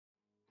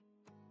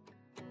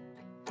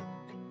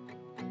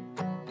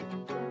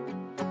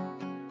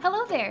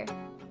Hello there!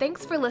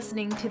 Thanks for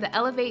listening to the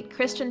Elevate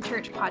Christian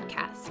Church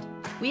podcast.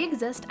 We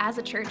exist as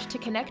a church to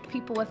connect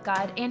people with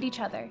God and each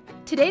other.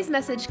 Today's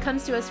message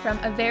comes to us from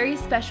a very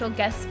special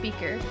guest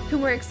speaker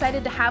whom we're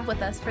excited to have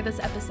with us for this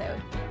episode.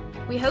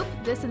 We hope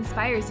this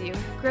inspires you,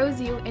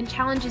 grows you, and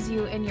challenges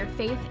you in your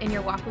faith and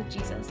your walk with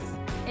Jesus.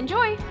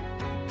 Enjoy!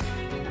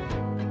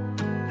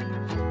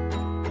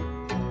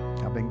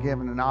 I've been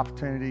given an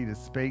opportunity to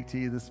speak to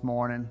you this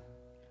morning.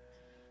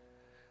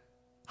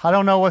 I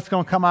don't know what's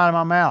going to come out of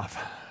my mouth.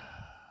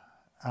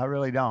 I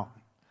really don't.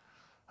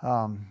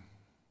 The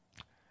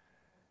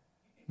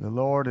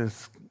Lord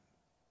has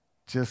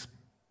just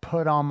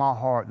put on my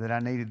heart that I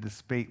needed to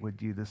speak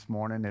with you this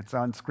morning. It's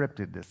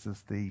unscripted. This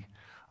is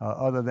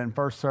other than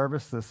first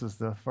service, this is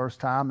the first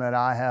time that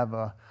I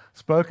have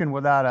spoken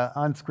without an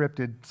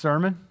unscripted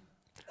sermon.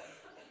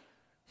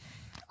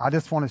 I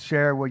just want to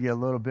share with you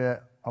a little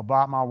bit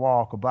about my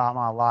walk, about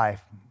my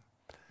life.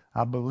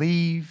 I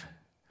believe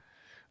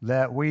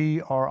that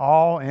we are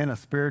all in a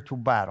spiritual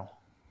battle,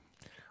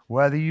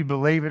 whether you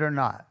believe it or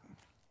not,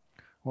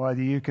 whether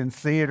you can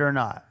see it or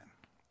not.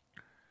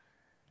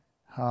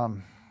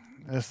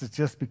 This has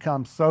just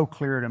become so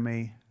clear to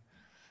me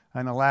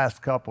in the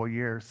last couple of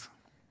years.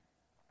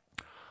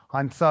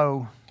 And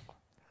so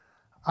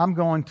I'm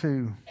going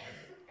to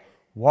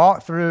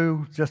walk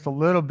through just a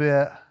little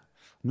bit,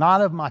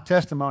 not of my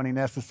testimony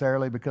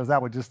necessarily, because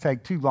that would just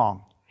take too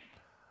long,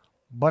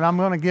 but I'm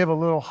going to give a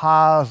little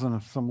highs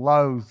and some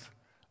lows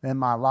in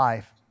my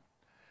life.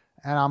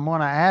 And I'm going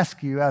to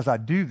ask you as I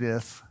do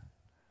this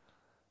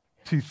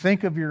to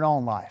think of your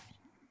own life.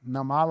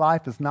 Now, my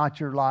life is not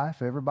your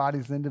life.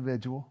 Everybody's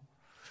individual.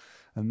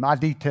 And my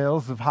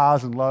details of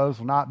highs and lows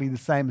will not be the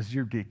same as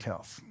your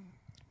details.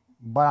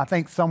 But I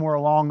think somewhere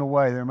along the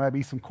way there may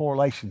be some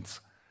correlations.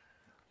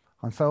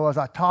 And so as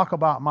I talk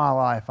about my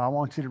life, I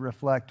want you to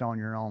reflect on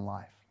your own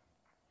life.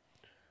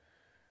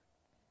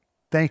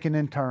 Thinking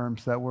in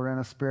terms that we're in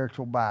a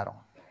spiritual battle.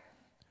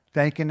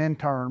 Thinking in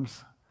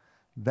terms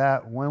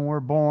that when we're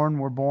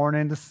born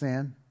into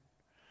sin.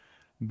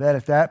 That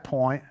at that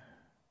point,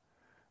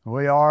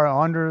 we are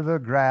under the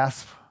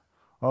grasp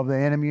of the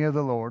enemy of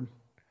the Lord.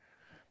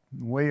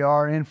 We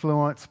are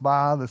influenced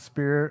by the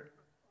spirit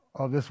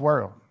of this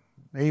world,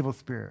 the evil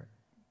spirit,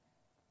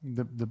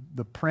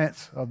 the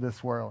prince of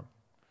this world.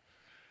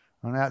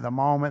 And at the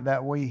moment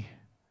that we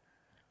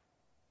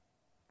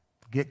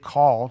get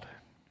called,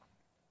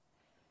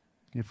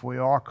 if we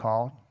are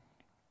called,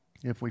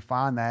 if we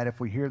find that, if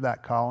we hear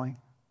that calling,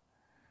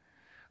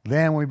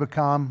 then we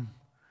become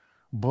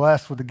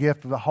blessed with the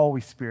gift of the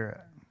Holy Spirit.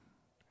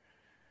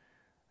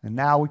 And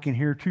now we can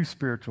hear two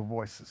spiritual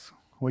voices.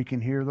 We can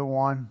hear the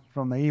one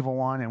from the evil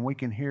one, and we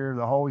can hear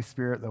the Holy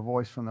Spirit, the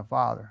voice from the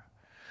Father.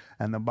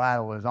 And the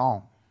battle is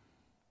on.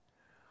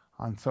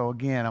 And so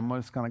again, I'm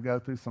just going to go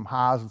through some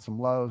highs and some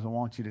lows. I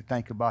want you to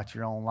think about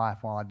your own life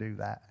while I do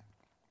that.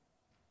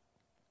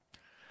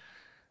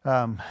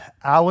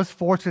 I was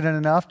fortunate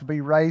enough to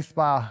be raised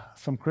by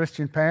some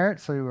Christian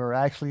parents who are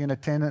actually in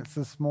attendance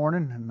this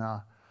morning, and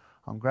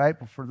I'm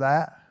grateful for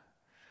that.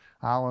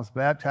 I was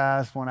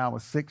baptized when I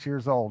was 6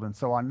 years old, and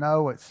so I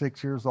know at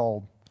 6 years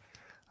old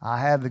I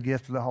had the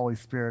gift of the Holy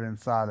Spirit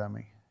inside of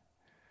me.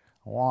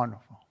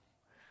 Wonderful.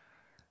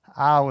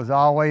 I was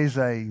always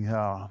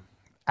a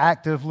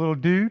active little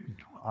dude.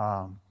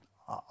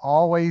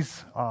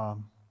 Always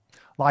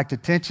liked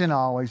attention. I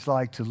always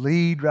liked to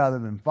lead rather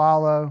than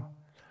follow.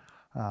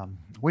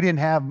 We didn't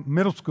have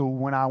middle school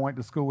when I went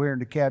to school here in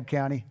DeKalb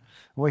County.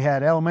 We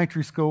had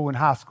elementary school and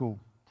high school.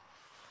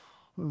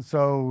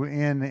 So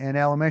in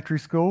elementary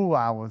school,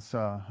 I was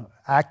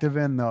active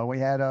in we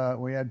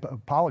had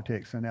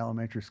politics in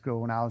elementary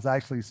school, and I was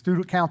actually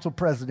student council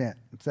president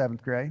in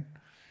 7th grade.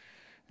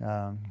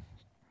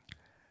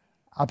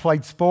 I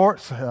played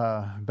sports,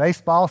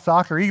 baseball,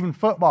 soccer, even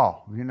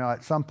football. You know,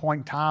 at some point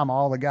in time,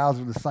 all the guys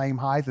were the same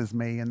height as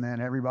me, and then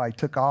everybody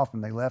took off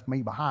and they left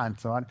me behind.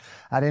 So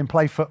I didn't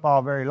play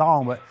football very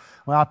long, but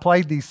when I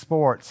played these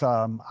sports,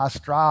 I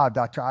strived.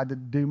 I tried to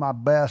do my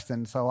best,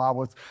 and so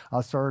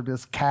I served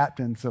as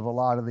captains of a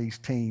lot of these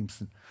teams.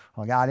 And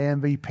I got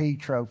MVP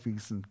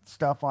trophies and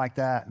stuff like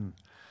that. And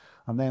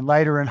then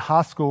later in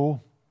high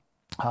school,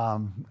 I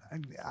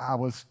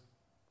was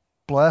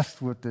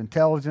blessed with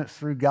intelligence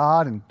through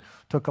God and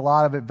took a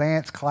lot of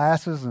advanced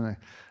classes. And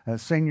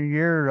senior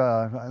year,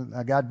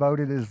 I got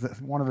voted as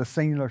one of the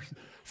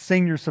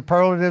senior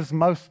superlatives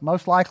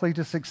most likely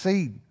to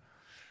succeed.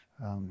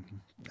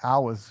 I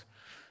was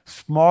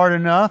smart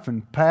enough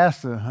and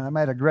passed. I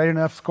made a great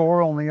enough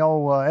score on the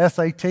old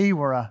SAT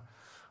where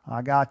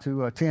I got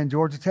to attend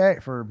Georgia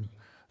Tech for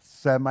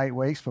 7-8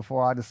 weeks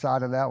before I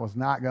decided that was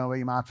not going to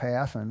be my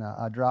path, and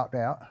I dropped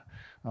out.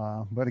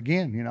 But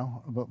again, you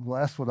know,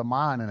 blessed with a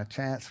mind and a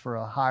chance for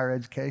a higher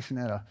education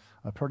at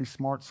a pretty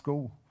smart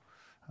school.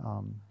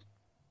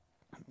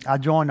 I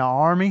joined the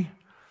Army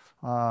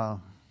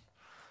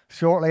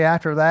shortly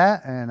after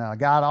that, and I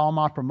got all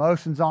my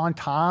promotions on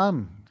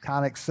time,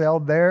 kind of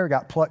excelled there,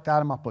 got plucked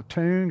out of my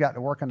platoon, got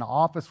to work in the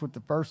office with the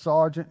first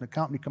sergeant and the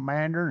company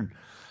commander, and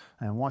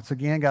And once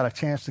again, got a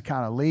chance to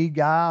kind of lead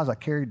guys. I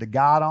carried the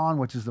guidon,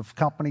 which is the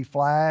company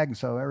flag. And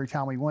so every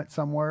time we went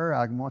somewhere,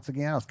 I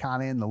was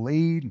kind of in the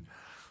lead.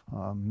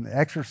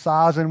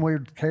 Exercising, we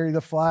would carry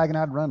the flag, and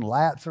I'd run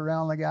laps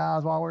around the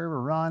guys while we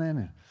were running.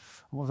 And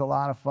it was a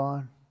lot of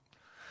fun.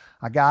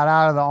 I got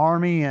out of the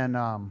Army, and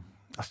I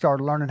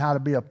started learning how to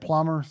be a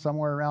plumber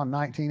somewhere around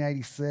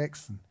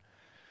 1986.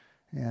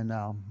 And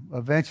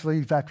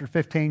eventually, after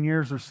 15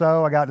 years or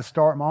so, I got to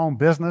start my own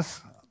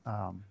business.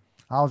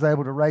 I was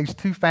able to raise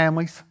 2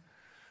 families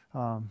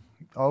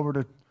over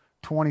the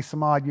 20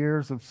 some odd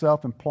years of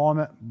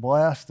self-employment.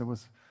 Blessed. It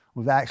was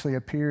actually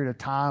a period of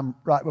time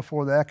right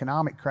before the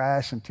economic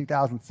crash in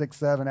 2006,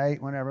 7,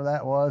 8, whenever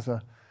that was. It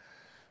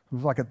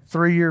was like a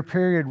 3-year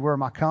period where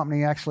my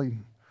company actually,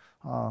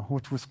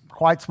 which was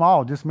quite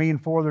small, just me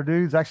and 4 other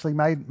dudes, actually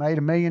made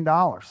 $1 million.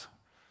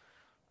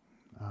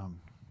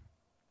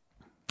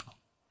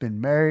 Been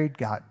married,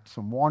 got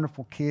some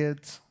wonderful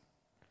kids.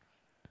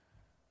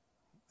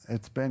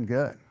 It's been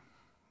good.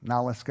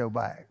 Now let's go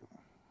back.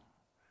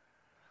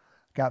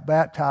 Got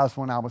baptized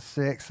when I was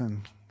 6,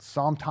 and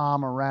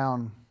sometime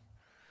around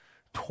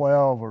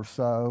 12 or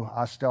so,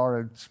 I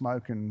started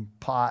smoking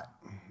pot,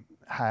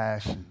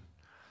 hash, and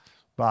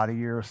about a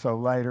year or so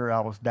later, I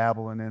was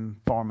dabbling in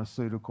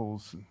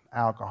pharmaceuticals and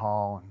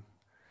alcohol and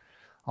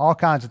all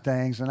kinds of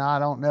things. And I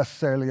don't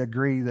necessarily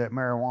agree that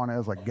marijuana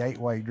is a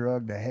gateway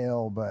drug to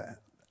hell, but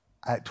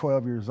at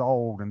 12 years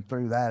old and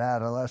through that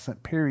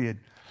adolescent period,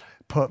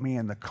 put me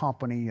in the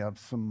company of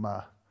some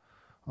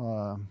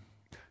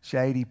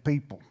shady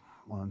people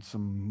and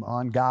some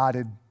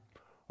unguided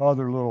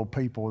other little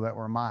people that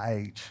were my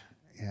age.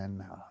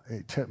 And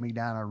it took me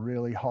down a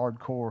really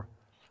hardcore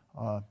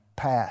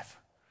path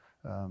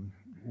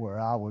where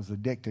I was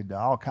addicted to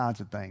all kinds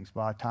of things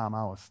by the time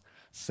I was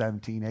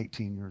 17,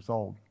 18 years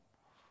old.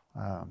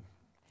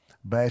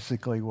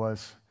 Basically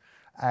was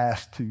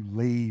asked to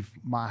leave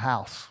my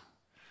house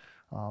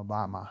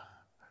by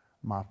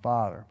my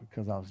father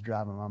because I was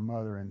driving my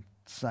mother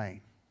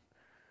insane.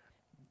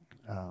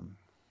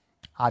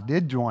 I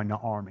did join the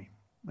Army,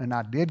 and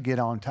I did get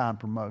on-time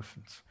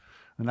promotions,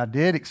 and I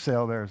did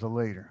excel there as a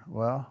leader.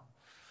 Well,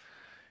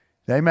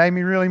 they made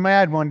me really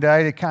mad one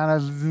day. They kind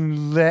of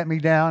let me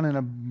down in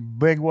a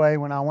big way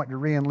when I went to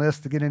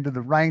re-enlist to get into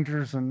the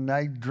Rangers, and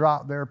they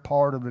dropped their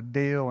part of the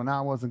deal, and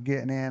I wasn't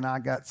getting in. I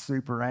got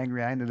super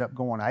angry. I ended up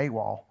going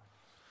AWOL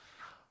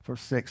for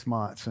 6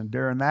 months, and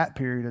during that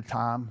period of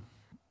time,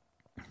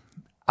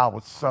 I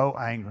was so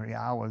angry.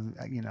 I was,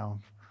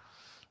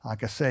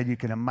 like I said, you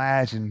can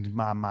imagine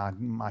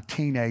my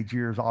teenage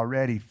years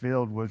already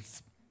filled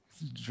with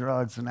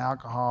drugs and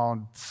alcohol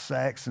and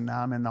sex, and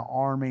I'm in the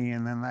Army,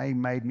 and then they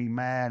made me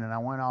mad, and I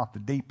went off the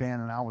deep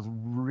end, and I was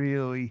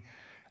really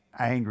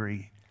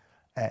angry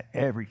at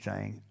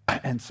everything.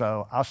 And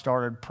so I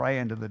started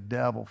praying to the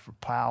devil for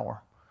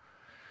power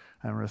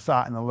and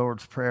reciting the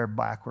Lord's Prayer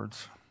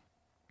backwards.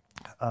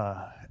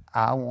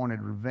 I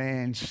wanted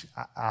revenge.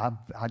 I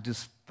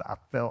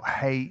felt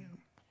hate.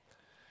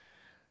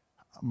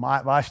 My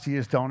advice to you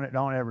is don't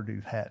ever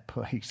do that,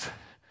 please.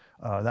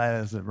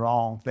 That is the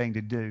wrong thing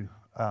to do.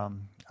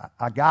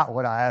 I got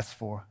what I asked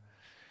for,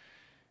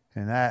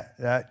 and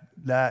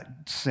that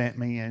sent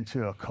me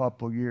into a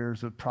couple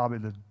years of probably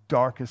the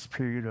darkest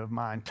period of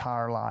my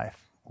entire life,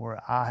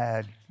 where I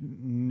had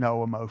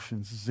no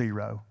emotions,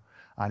 zero.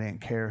 I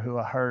didn't care who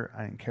I hurt.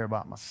 I didn't care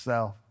about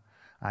myself.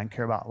 I didn't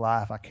care about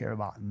life. I cared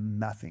about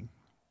nothing.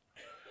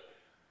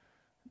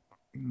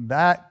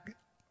 That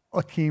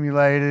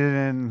accumulated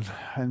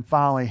and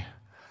finally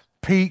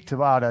peaked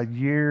about a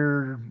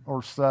year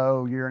or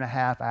so, year and a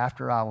half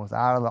after I was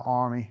out of the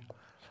Army,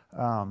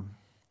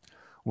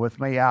 with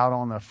me out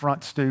on the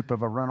front stoop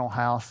of a rental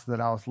house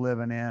that I was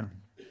living in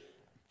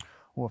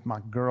with my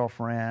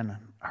girlfriend,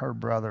 her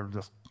brother,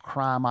 just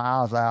crying my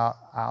eyes out.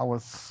 I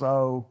was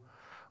so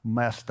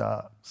messed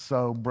up,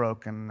 so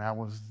broken. I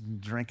was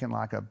drinking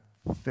like a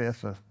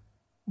fifth a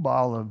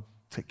bottle of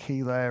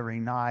tequila every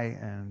night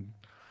and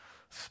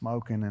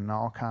smoking and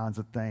all kinds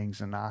of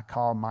things. And I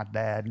called my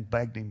dad and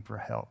begged him for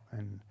help,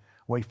 and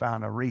we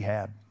found a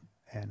rehab,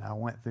 and I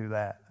went through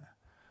that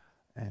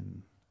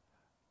and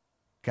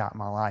got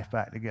my life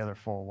back together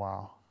for a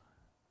while.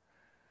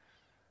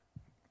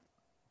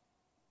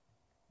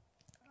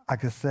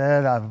 Like I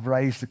said, I've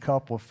raised a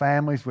couple of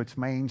families, which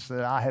means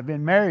that I have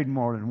been married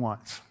more than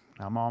once.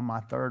 I'm on my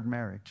 3rd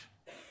marriage.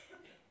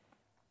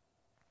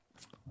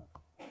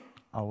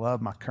 I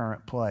love my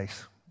current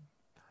place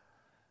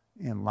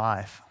in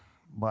life.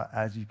 But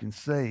as you can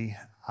see,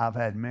 I've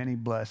had many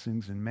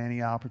blessings and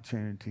many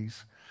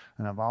opportunities,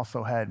 and I've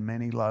also had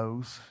many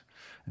lows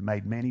and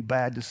made many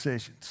bad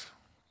decisions.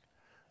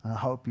 I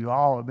hope you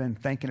all have been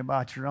thinking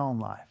about your own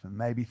life and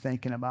maybe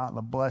thinking about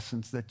the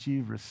blessings that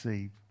you've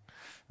received.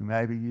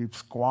 Maybe you've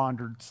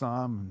squandered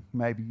some,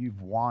 maybe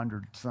you've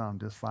wandered some,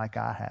 just like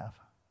I have.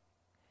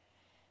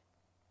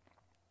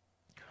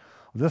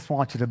 I just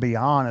want you to be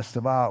honest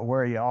about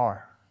where you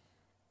are.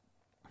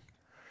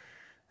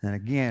 And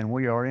again,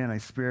 we are in a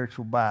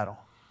spiritual battle.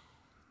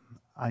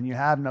 And you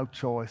have no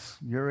choice.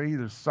 You're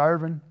either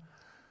serving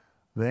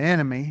the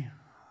enemy,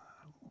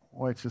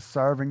 which is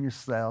serving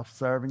yourself,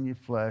 serving your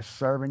flesh,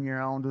 serving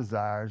your own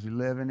desires, you're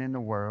living in the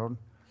world,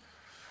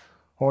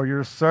 or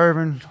you're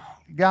serving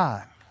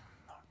God.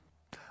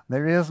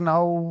 There is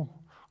no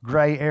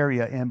gray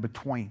area in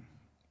between.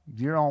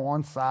 You're on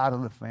one side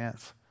of the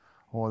fence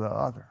or the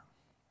other.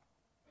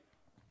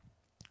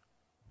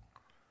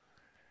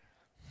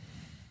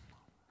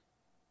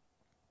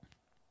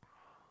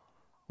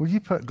 Would you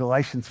put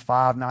Galatians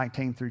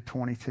 5:19 through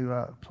 22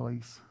 up,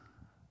 please?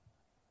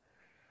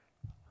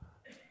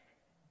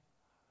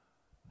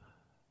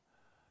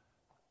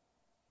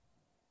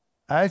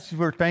 As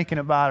we're thinking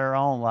about our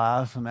own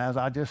lives, and as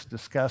I just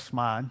discussed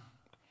mine,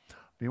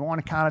 if you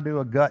want to kind of do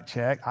a gut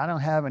check, I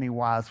don't have any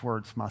wise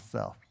words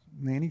myself.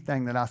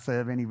 Anything that I say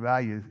of any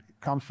value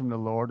comes from the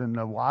Lord, and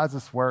the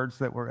wisest words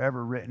that were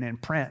ever written in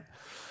print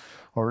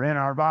or in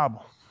our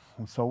Bible.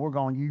 And so we're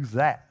going to use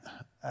that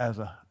as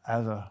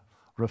a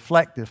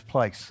reflective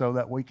place so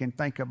that we can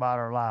think about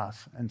our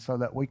lives and so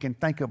that we can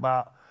think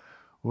about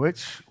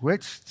which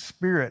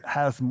spirit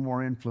has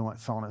more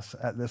influence on us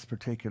at this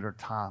particular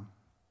time.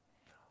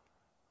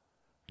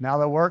 Now,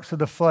 the works of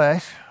the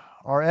flesh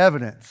are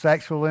evident: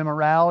 sexual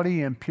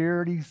immorality,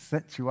 impurity,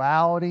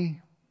 sensuality,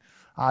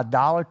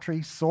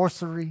 idolatry,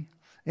 sorcery,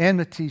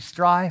 enmity,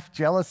 strife,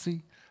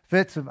 jealousy,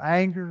 fits of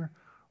anger,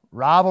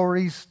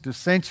 rivalries,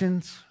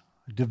 dissensions,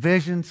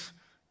 divisions.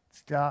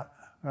 Stop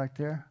right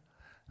there.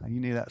 Now, you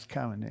knew that was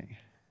coming, didn't you?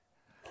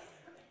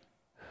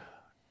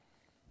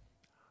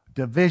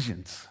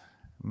 Divisions.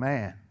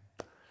 Man,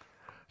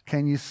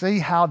 can you see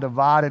how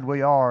divided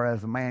we are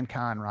as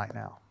mankind right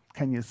now?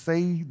 Can you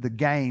see the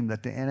game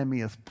that the enemy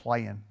is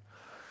playing?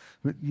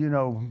 You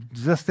know,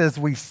 just as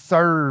we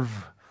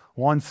serve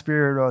one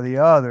spirit or the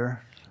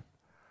other,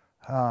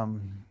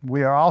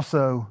 we are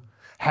also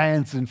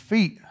hands and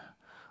feet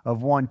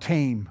of one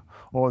team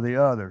or the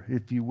other,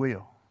 if you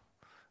will.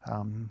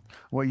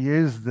 We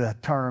use the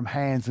term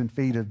hands and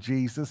feet of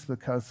Jesus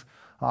because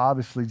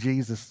obviously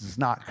Jesus is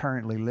not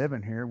currently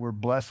living here. We're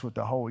blessed with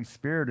the Holy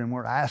Spirit, and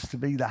we're asked to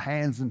be the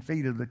hands and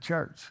feet of the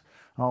church.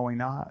 Are we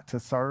not? To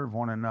serve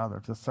one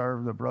another, to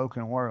serve the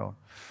broken world.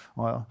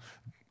 Well,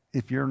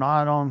 if you're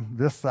not on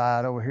this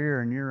side over here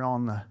and you're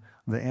on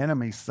the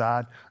enemy's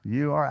side,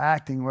 you are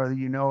acting, whether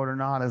you know it or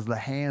not, as the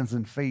hands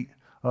and feet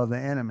of the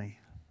enemy.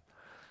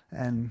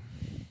 And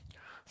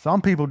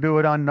some people do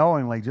it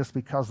unknowingly just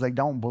because they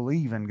don't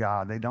believe in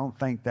God. They don't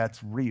think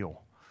that's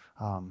real.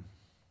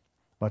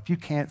 But if you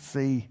can't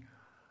see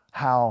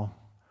how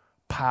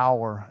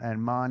power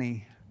and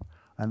money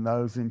and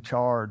those in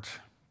charge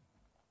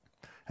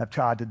have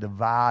tried to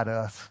divide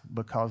us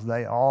because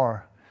they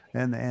are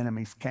in the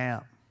enemy's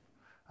camp,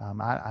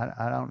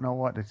 I don't know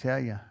what to tell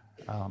you.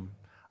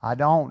 I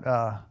don't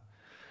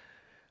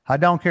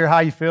care how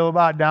you feel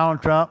about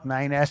Donald Trump, and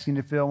I ain't asking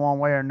you to feel one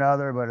way or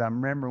another, but I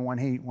remember when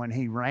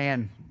he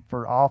ran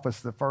for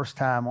office the first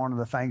time, one of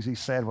the things he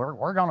said,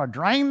 we're going to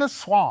drain the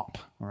swamp,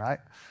 right?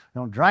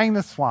 We're going to drain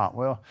the swamp.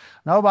 Well,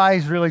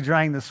 nobody's really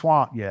drained the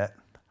swamp yet.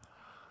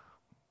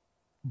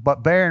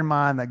 But bear in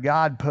mind that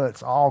God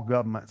puts all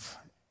governments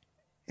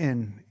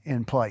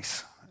in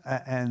place.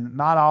 And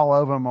not all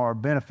of them are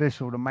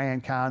beneficial to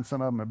mankind.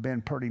 Some of them have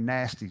been pretty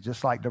nasty,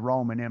 just like the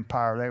Roman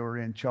Empire. They were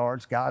in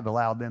charge. God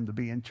allowed them to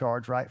be in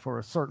charge, right, for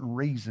a certain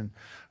reason,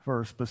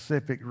 for a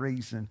specific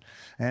reason.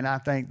 And I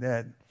think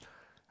that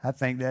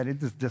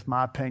it is just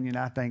my opinion.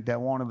 I think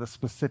that one of the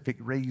specific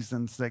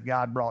reasons that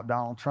God brought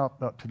Donald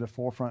Trump up to the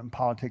forefront in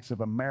politics of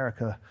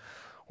America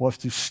was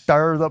to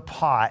stir the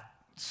pot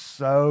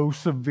so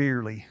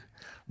severely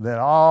that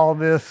all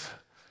this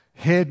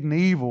hidden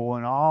evil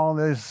and all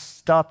this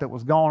stuff that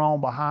was going on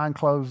behind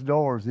closed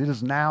doors, it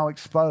is now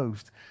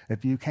exposed.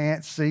 If you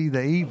can't see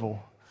the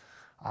evil,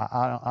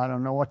 I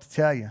don't know what to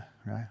tell you,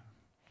 right?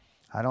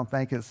 I don't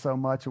think it's so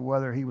much of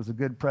whether he was a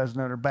good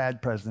president or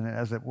bad president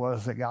as it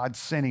was that God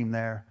sent him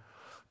there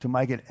to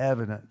make it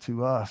evident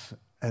to us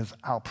as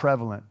how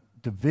prevalent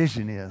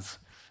division is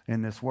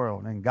in this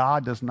world. And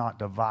God does not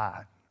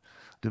divide.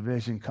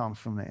 Division comes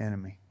from the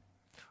enemy.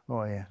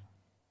 Oh, yeah.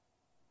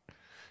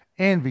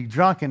 Envy,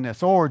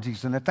 drunkenness,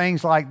 orgies, and the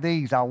things like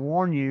these, I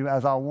warn you,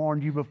 as I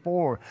warned you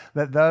before,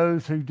 that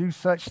those who do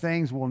such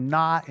things will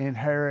not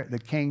inherit the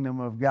kingdom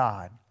of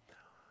God.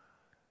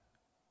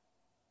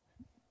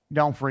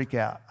 Don't freak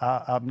out.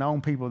 I've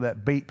known people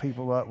that beat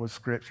people up with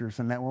scriptures,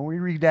 and that when we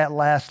read that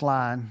last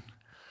line,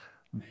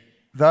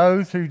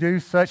 those who do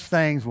such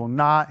things will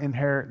not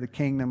inherit the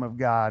kingdom of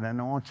God. And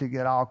I want you to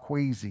get all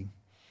queasy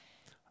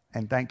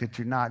and think that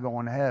you're not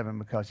going to heaven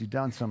because you've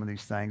done some of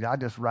these things. I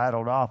just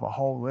rattled off a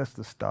whole list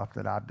of stuff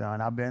that I've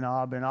done. I've been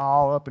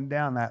all up and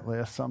down that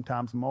list,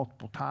 sometimes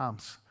multiple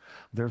times.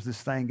 There's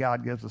this thing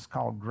God gives us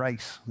called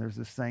grace. There's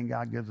this thing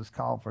God gives us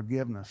called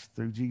forgiveness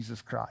through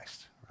Jesus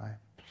Christ, right?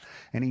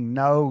 And he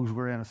knows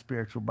we're in a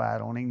spiritual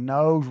battle, and he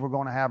knows we're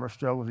going to have our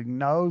struggles. He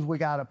knows we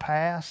got a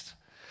past.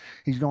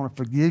 He's going to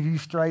forgive you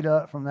straight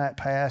up from that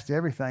past,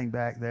 everything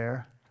back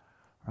there,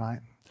 right?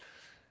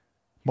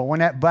 But when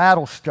that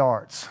battle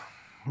starts,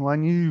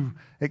 when you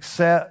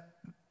accept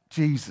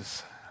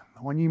Jesus,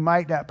 when you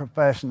make that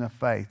profession of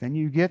faith and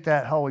you get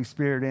that Holy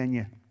Spirit in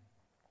you,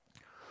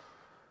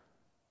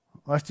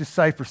 let's just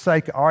say for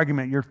sake of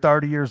argument, you're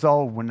 30 years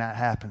old when that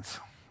happens.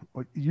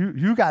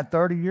 You got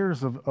 30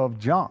 years of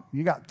junk.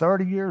 You got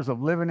 30 years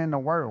of living in the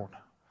world.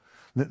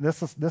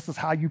 This is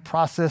how you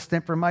processed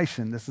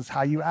information. This is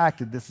how you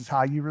acted. This is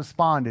how you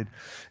responded.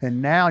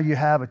 And now you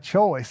have a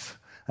choice,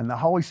 and the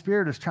Holy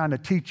Spirit is trying to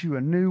teach you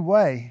a new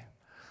way.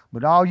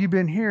 But all you've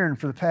been hearing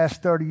for the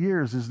past 30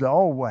 years is the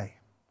old way,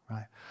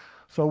 right?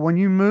 So when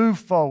you move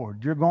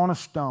forward, you're going to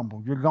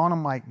stumble. You're going to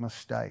make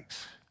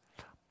mistakes.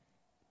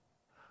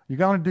 You're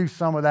going to do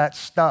some of that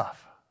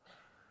stuff.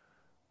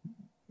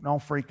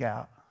 Don't freak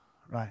out,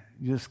 right?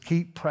 Just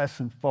keep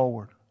pressing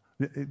forward.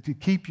 To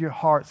keep your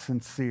heart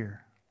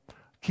sincere.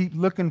 Keep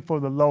looking for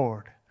the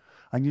Lord.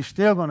 And you're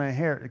still going to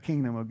inherit the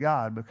kingdom of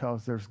God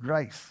because there's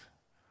grace.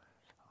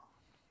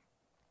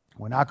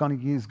 We're not going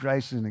to use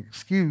grace as an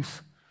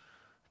excuse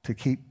to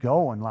keep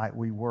going like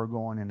we were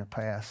going in the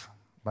past.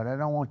 But I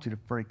don't want you to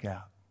freak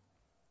out.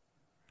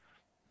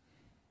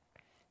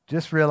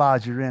 Just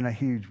realize you're in a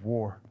huge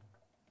war.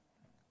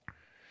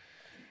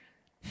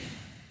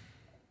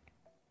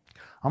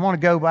 I'm going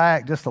to go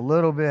back just a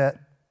little bit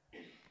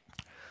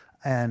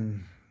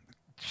and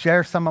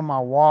share some of my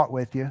walk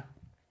with you.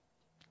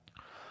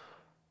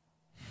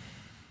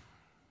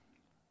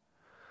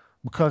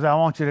 Because I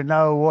want you to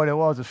know what it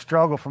was, a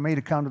struggle for me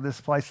to come to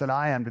this place that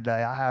I am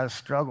today. I had a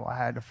struggle. I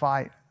had to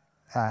fight.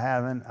 I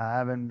haven't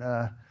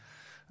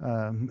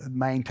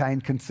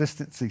maintained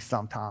consistency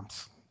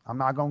sometimes. I'm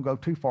not going to go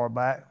too far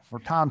back for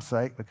time's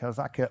sake because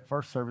I kept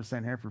first service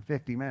in here for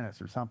 50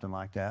 minutes or something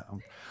like that.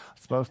 I'm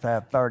supposed to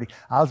have 30.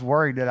 I was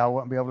worried that I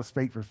wouldn't be able to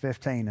speak for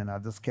 15, and I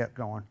just kept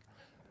going.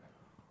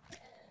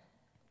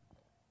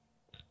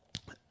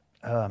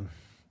 I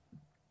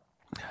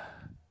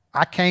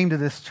came to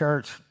this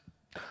church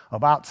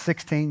about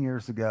 16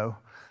 years ago,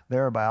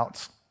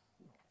 thereabouts.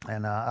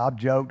 And I've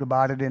joked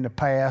about it in the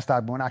past.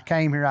 When I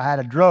came here, I had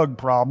a drug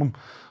problem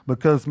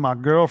because my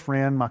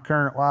girlfriend, my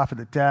current wife at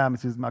the time,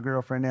 this is my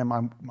girlfriend and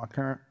my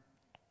current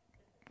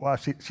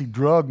wife, she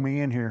drugged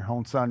me in here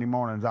on Sunday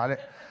mornings. I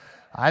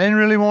didn't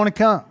really want to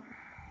come.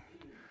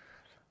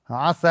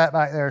 I sat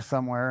back there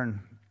somewhere,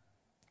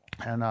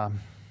 and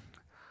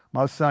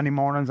most Sunday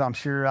mornings, I'm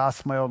sure I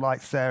smelled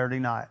like Saturday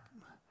night.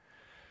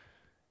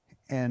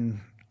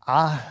 And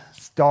I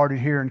started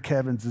hearing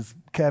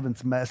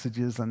Kevin's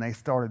messages, and they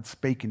started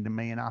speaking to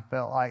me, and I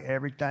felt like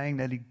everything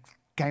that he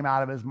came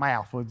out of his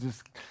mouth was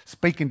just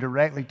speaking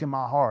directly to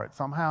my heart.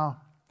 Somehow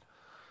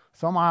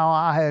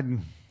I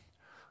had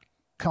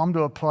come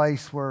to a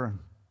place where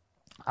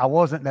I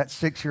wasn't that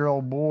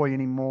 6-year-old boy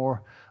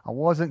anymore. I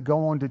wasn't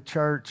going to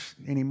church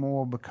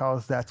anymore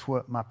because that's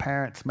what my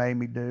parents made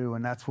me do,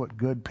 and that's what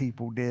good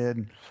people did.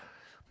 And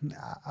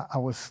I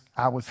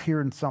was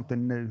hearing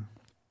something new.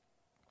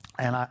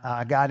 And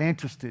I got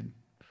interested.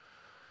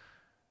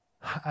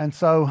 And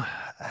so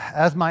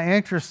as my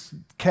interest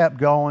kept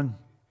going,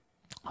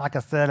 like I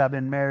said, I've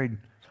been married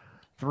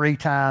 3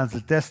 times.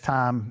 At this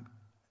time,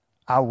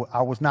 I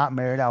was not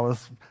married. I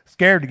was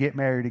scared to get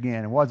married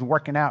again. It wasn't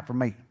working out for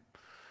me.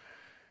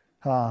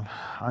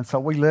 And so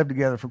we lived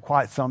together for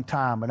quite some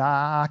time. But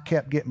I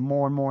kept getting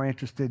more and more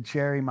interested.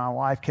 Sherry, my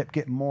wife, kept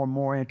getting more and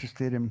more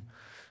interested. And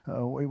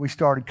we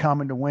started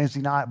coming to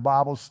Wednesday night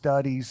Bible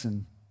studies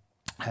and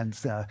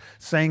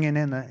singing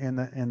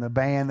in the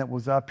band that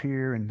was up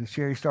here, and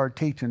Sherry started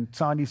teaching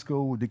Sunday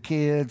school with the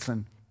kids,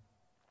 and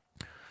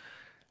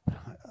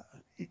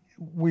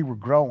we were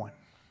growing.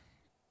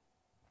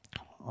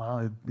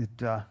 Well,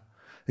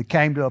 it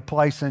came to a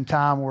place in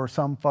time where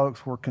some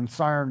folks were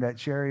concerned that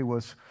Sherry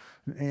was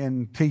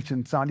in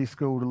teaching Sunday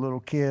school to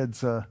little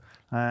kids,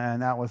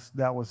 and that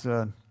was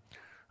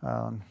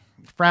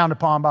frowned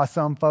upon by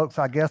some folks,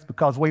 I guess,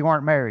 because we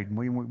weren't married.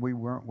 We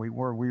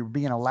were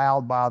being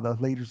allowed by the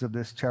leaders of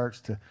this church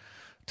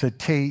to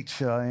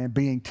teach and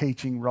being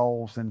teaching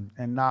roles and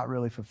not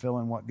really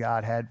fulfilling what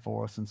God had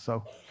for us. And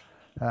so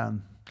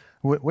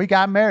we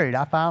got married.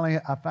 I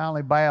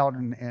finally bowed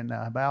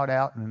and bowed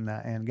out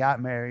and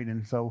got married,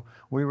 and so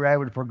we were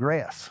able to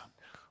progress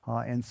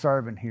in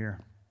serving here.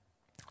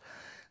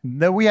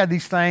 Though we had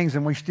these things,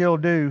 and we still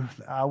do,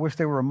 I wish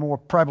they were more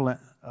prevalent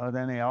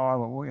than they are.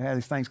 But we had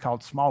these things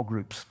called small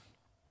groups.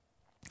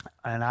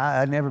 And I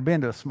had never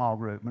been to a small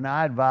group. And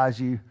I advise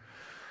you,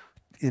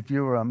 if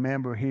you're a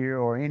member here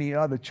or any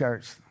other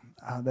church,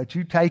 that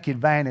you take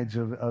advantage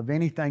of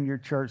anything your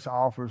church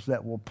offers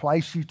that will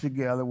place you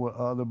together with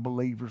other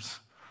believers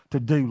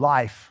to do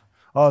life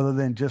other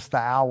than just the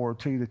hour or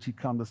two that you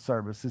come to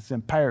service. It's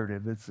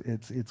imperative.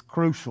 It's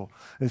crucial.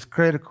 It's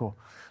critical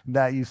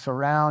that you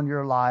surround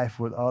your life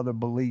with other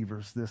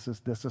believers. This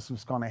is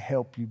what's going to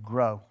help you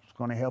grow. It's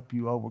going to help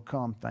you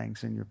overcome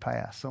things in your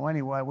past. So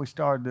anyway, we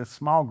started this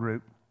small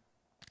group.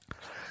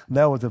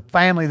 There was a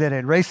family that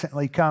had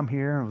recently come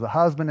here. It was a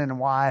husband and a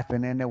wife,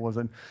 and then they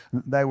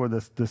were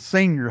the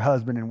senior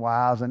husband and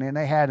wives, and then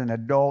they had an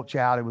adult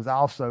child who was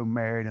also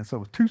married, and so it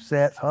was 2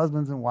 sets,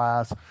 husbands and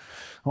wives,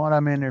 One of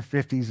them in their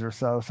 50s or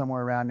so,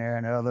 somewhere around there,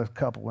 and the other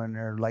couple in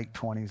their late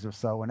 20s or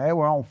so. And they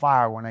were on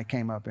fire when they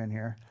came up in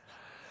here.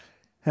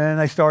 And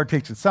they started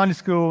teaching Sunday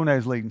school, and they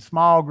was leading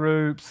small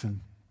groups. And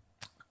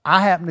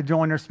I happened to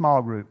join their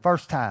small group,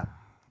 first time.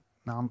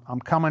 Now, I'm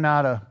coming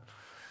out of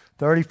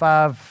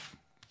 35,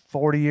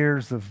 40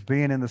 years of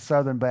being in the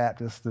Southern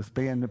Baptist. This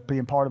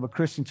being part of a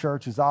Christian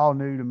church is all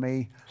new to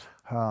me.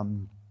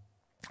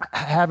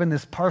 Having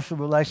this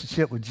personal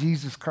relationship with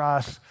Jesus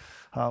Christ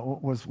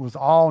was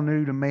all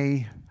new to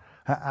me.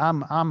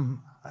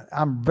 I'm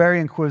very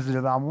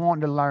inquisitive. I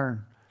want to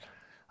learn.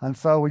 And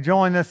so we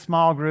joined this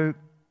small group.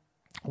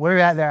 We're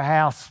at their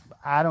house,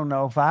 I don't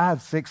know,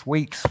 5, 6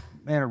 weeks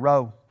in a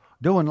row,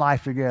 doing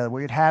life together.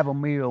 We'd have a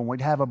meal, and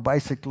we'd have a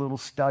basic little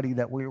study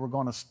that we were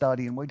going to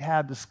study, and we'd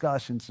have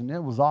discussions, and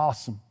it was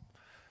awesome.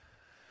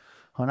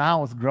 And I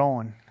was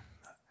growing.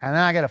 And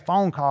then I get a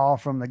phone call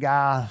from the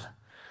guy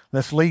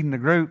that's leading the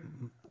group.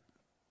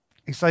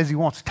 He says he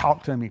wants to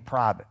talk to me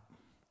private.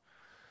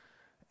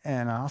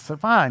 And I said,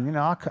 fine,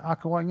 I'll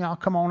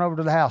come on over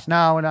to the house.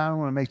 No, I don't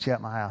want to meet you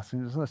at my house. He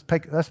says,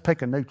 let's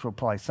pick a neutral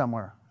place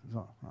somewhere.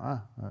 So,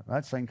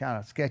 that seemed kind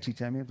of sketchy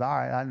to me. It was all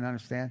right, I didn't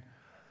understand.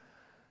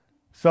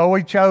 So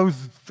we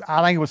chose,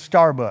 I think it was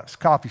Starbucks,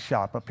 coffee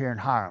shop up here in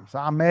Hiram. So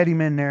I met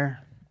him in there.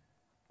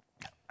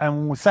 And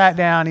when we sat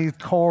down, he was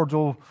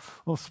cordial,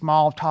 little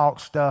small talk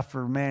stuff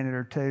for a minute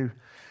or two.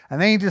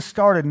 And then he just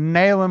started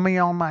nailing me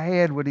on my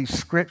head with these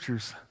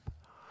scriptures,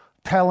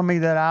 telling me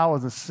that I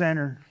was a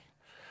sinner,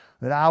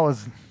 that I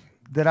was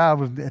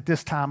at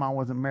this time I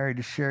wasn't married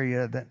to Sherry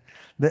yet,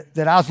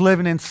 that I was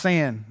living in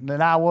sin,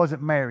 that I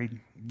wasn't married,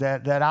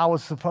 that I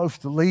was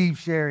supposed to leave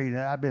Sherry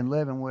that I've been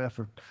living with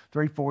for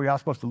 3-4 years. I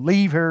was supposed to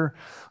leave her,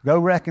 go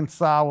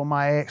reconcile with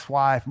my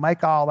ex-wife,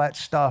 make all that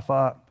stuff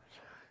up,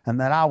 and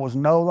that I was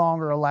no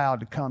longer allowed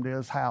to come to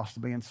his house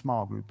to be in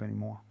small group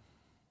anymore.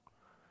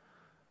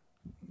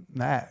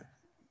 That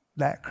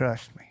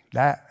crushed me.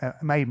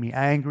 That made me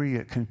angry.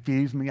 It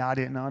confused me. I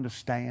didn't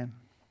understand.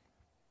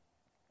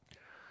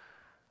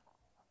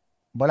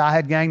 But I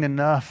had gained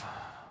enough.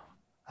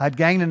 I'd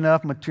gained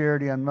enough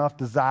maturity, enough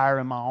desire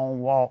in my own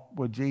walk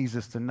with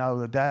Jesus to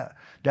know that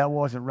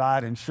wasn't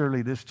right, and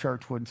surely this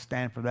church wouldn't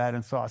stand for that.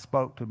 And so I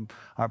spoke to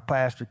our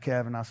pastor,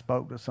 Kevin. I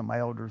spoke to some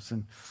elders,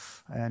 and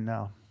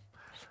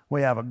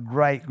we have a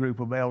great group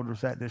of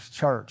elders at this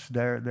church.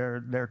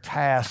 Their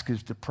task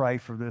is to pray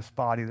for this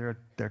body.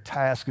 Their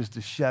task is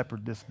to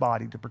shepherd this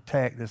body, to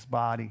protect this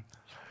body.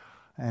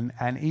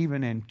 And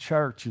even in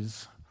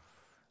churches,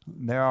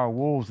 there are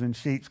wolves in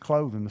sheep's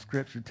clothing. The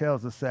scripture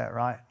tells us that,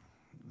 right?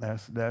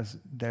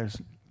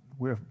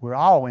 We're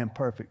all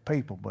imperfect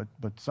people,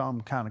 but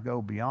some kind of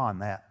go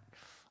beyond that.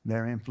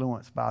 They're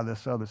influenced by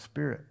this other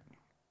spirit.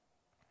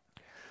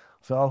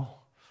 So,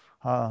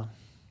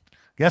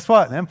 guess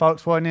what? Them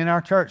folks wasn't in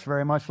our church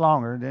very much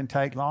longer. It didn't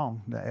take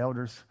long. The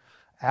elders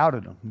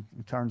outed them.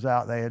 It turns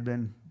out they had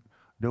been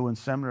doing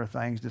similar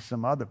things to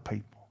some other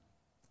people.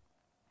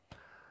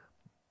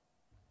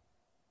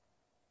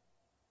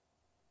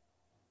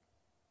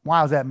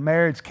 While I was at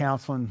marriage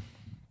counseling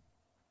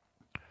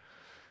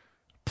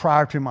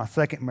prior to my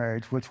second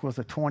marriage, which was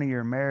a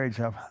 20-year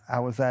marriage, I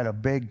was at a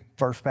big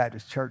First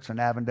Baptist church in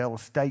Avondale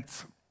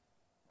Estates.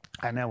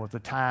 And there was a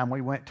time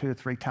we went 2 or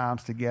 3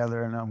 times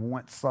together, and then we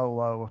went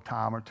solo a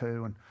time or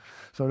two. And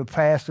so the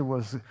pastor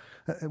was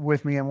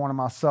with me in one of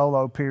my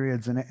solo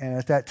periods, and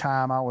at that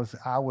time I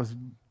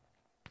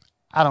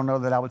don't know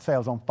that I would say I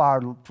was on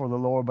fire for the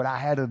Lord, but I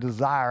had a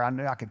desire. I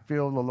knew I could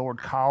feel the Lord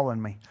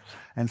calling me.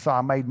 And so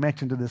I made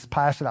mention to this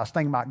pastor that I was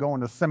thinking about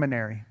going to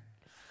seminary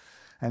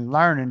and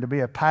learning to be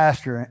a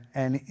pastor.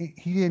 And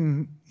he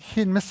didn't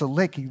miss a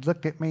lick. He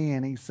looked at me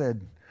and he said,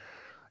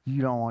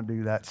 "You don't want to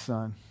do that,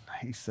 son."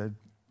 He said,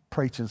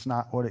 "Preaching's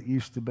not what it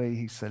used to be."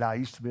 He said, "I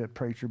used to be a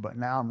preacher, but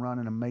now I'm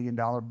running $1 million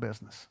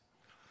business."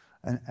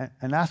 And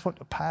that's what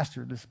the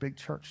pastor of this big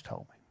church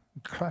told me.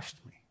 It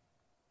crushed me.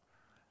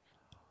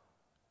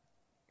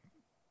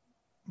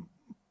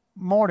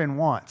 More than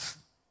once,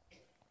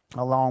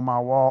 along my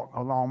walk,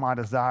 along my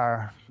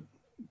desire,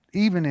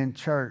 even in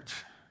church,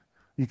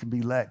 you can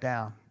be let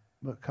down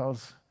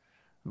because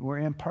we're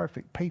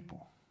imperfect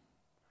people.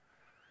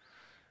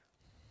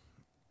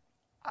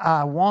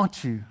 I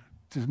want you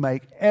to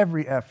make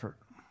every effort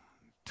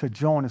to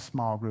join a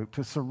small group,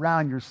 to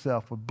surround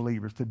yourself with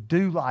believers, to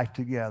do life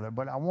together.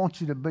 But I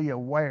want you to be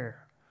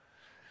aware.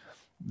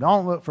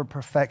 Don't look for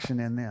perfection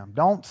in them.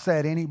 Don't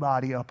set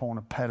anybody up on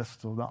a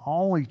pedestal. The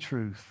only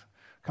truth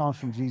comes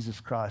from Jesus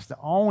Christ. The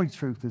only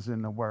truth is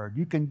in the Word.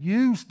 You can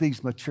use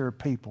these mature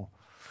people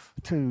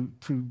to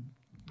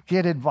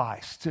get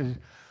advice, to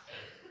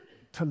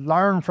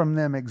learn from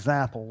them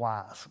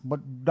example-wise,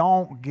 but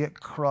don't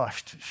get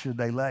crushed should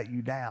they let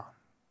you down.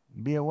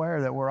 Be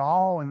aware that we're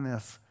all in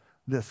this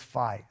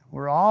fight.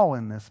 We're all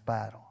in this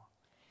battle.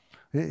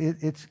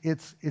 It's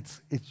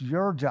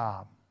your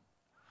job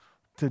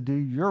to do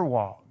your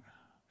walk,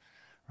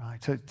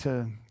 right?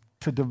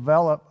 To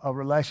develop a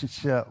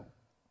relationship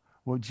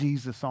with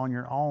Jesus on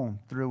your own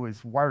through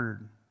His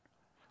Word.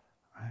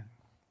 Right?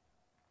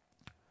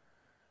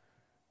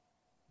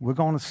 we're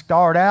going to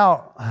start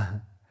out,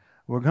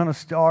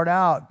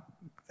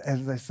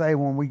 as they say,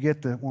 when we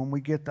get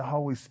the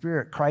Holy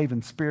Spirit,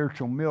 craving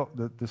spiritual milk,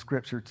 the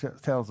Scripture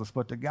tells us.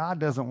 But the God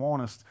doesn't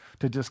want us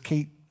to just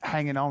keep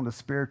hanging on to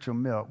spiritual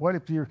milk. What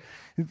if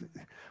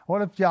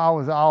y'all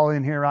was all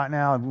in here right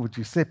now with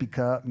your sippy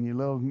cup and your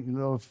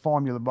little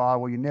formula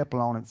bottle with your nipple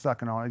on it,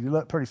 sucking on it? You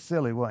look pretty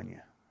silly, wouldn't you?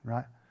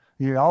 Right?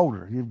 You're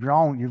older. You've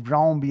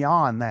grown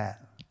beyond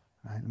that.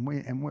 Right?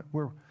 And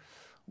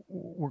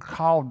we're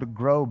called to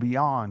grow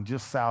beyond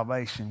just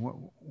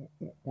salvation.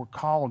 We're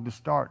called to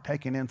start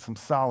taking in some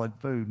solid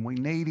food. We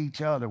need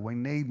each other. We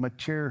need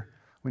mature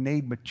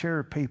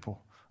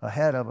people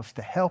ahead of us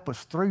to help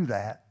us through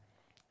that.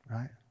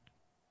 Right?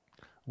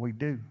 We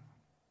do.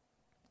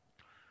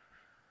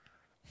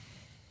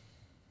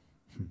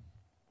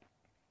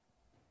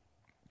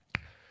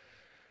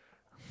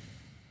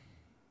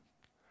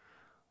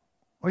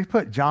 Will you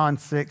put John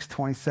 6,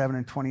 27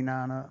 and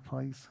 29 up,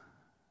 please?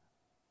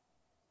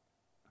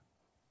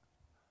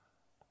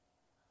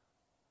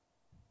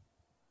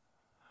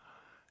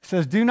 It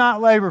says, do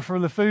not labor for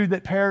the food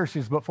that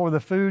perishes, but for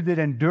the food that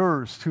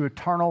endures to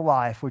eternal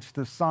life, which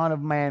the Son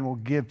of Man will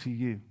give to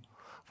you.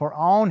 For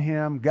on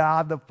him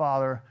God the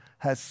Father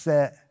has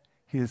set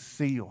his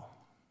seal.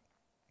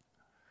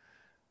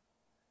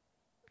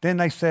 Then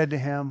they said to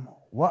him,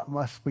 what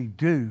must we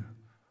do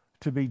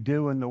to be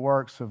doing the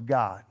works of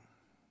God?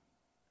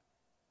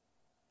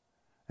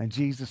 And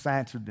Jesus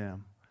answered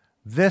them,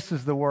 this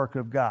is the work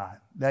of God,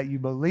 that you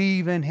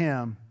believe in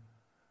him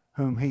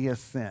whom he has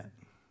sent.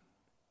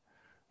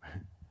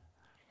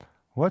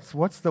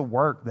 What's the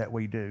work that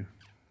we do?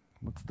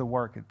 What's the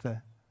work? It's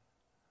to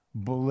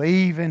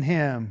believe in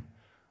him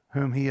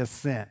whom he has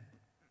sent.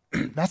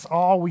 That's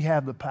all we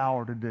have the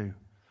power to do,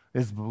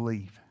 is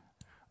believe.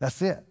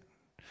 That's it.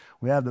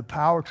 We have the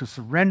power to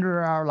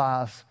surrender our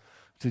lives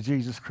to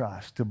Jesus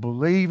Christ, to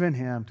believe in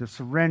him, to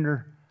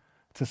surrender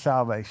to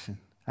salvation,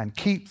 and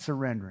keep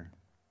surrendering.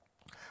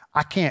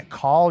 I can't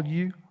call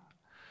you.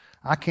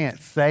 I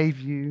can't save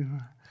you.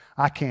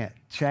 I can't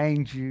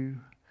change you.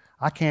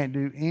 I can't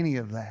do any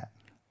of that.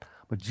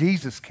 But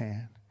Jesus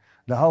can.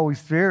 The Holy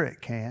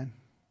Spirit can.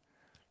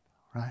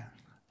 Right?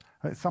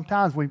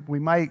 Sometimes we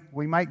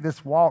make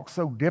this walk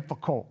so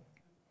difficult.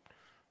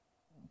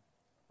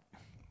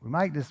 We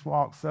make this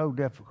walk so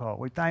difficult.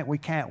 We think we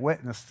can't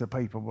witness to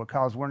people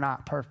because we're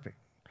not perfect.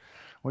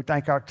 We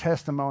think our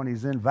testimony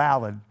is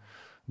invalid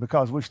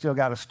because we still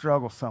got to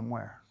struggle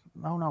somewhere.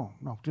 No.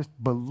 Just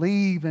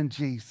believe in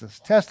Jesus.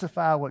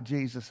 Testify what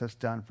Jesus has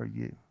done for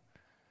you.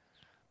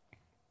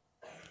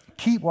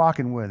 Keep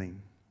walking with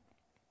him.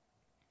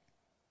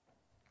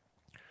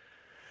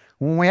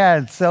 When we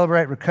had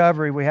Celebrate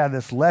Recovery, we had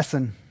this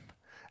lesson.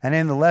 And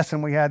in the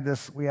lesson, we had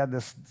this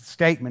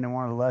statement in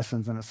one of the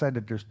lessons, and it said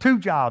that there's two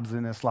jobs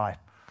in this life.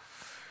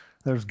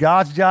 There's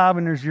God's job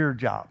and there's your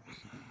job.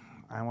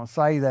 I want to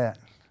say that.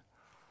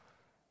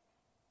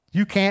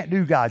 You can't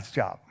do God's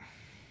job,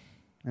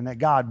 and that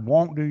God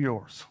won't do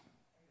yours.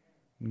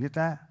 You get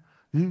that?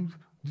 You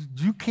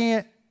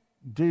can't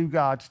do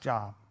God's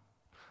job,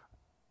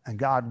 and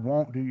God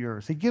won't do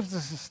yours. He gives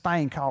us this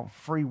thing called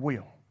free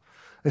will.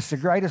 It's the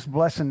greatest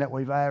blessing that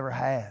we've ever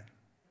had.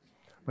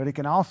 But it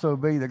can also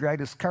be the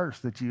greatest curse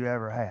that you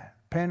ever had.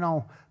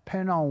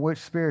 Depending on which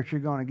spirit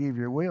you're going to give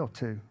your will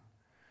to.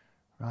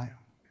 Right?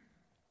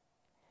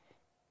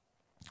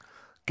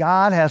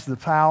 God has the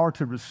power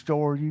to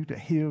restore you, to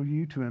heal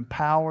you, to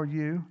empower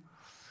you.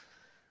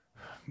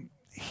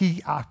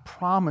 I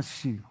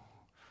promise you.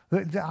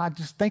 I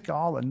just think of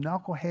all the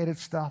knuckleheaded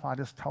stuff I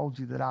just told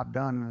you that I've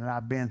done and that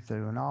I've been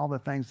through and all the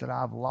things that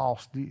I've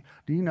lost. Do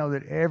you know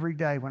that every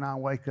day when I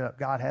wake up,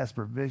 God has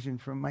provision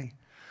for me?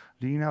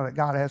 Do you know that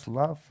God has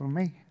love for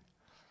me?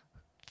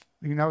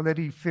 Do you know that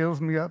he fills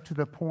me up to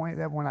the point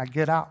that when I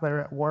get out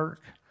there at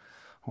work,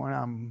 when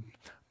I'm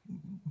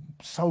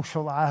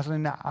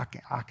socializing, I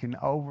can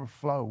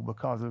overflow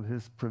because of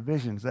his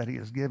provisions that he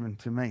has given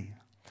to me.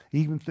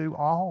 Even through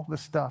all the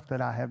stuff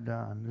that I have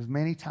done, as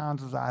many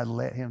times as I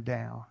let him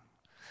down,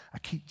 I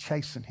keep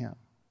chasing him.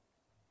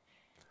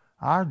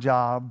 Our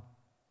job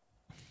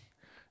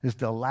is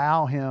to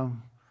allow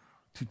him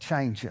to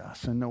change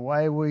us. And the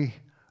way we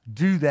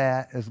do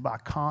that is by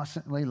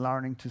constantly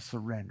learning to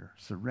surrender.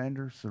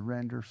 Surrender,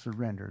 surrender,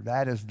 surrender.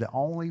 That is the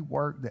only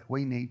work that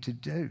we need to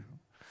do.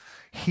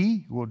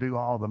 He will do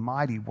all the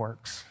mighty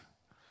works.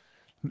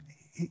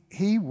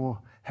 He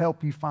will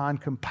help you find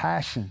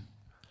compassion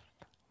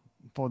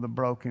for the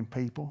broken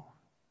people,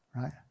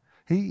 right?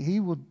 He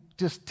will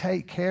just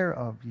take care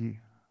of you.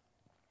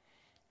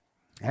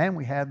 And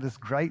we have this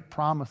great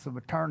promise of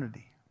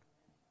eternity.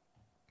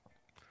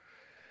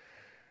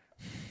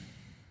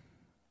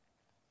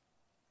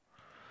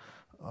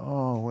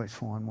 Oh,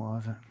 which one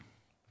was it?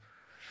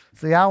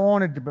 See, I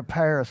wanted to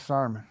prepare a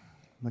sermon,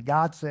 but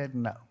God said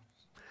no.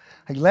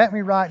 He let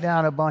me write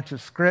down a bunch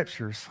of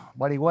scriptures,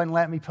 but he wouldn't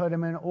let me put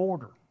them in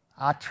order.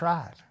 I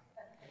tried.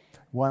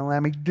 Wouldn't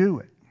let me do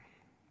it.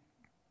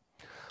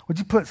 Would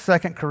you put 2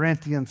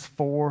 Corinthians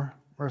 4,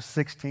 verse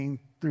 16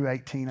 through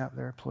 18 up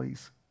there,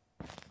 please?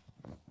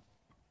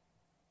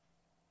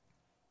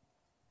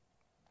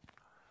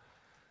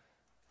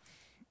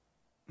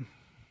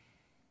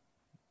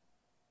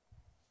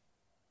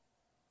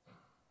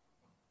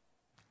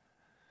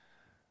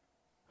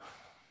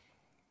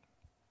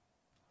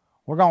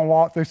 We're going to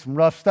walk through some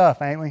rough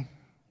stuff, ain't we?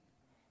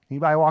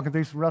 Anybody walking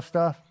through some rough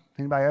stuff?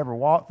 Anybody ever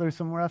walk through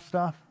some rough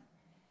stuff?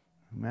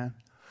 Amen.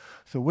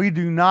 So we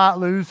do not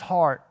lose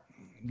heart.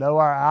 Though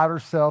our outer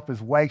self is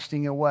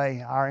wasting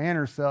away, our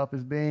inner self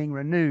is being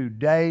renewed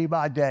day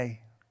by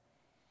day.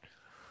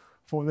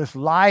 For this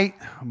light,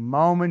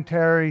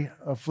 momentary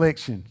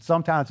affliction.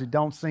 Sometimes it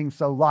don't seem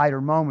so light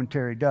or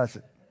momentary, does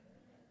it?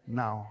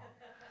 No.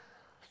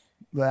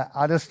 But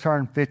I just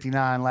turned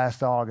 59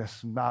 last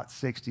August, about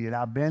 60, and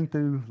I've been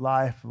through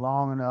life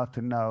long enough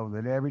to know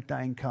that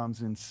everything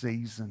comes in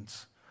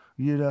seasons.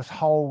 You just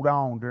hold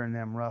on during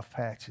them rough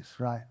patches,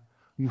 right?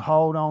 You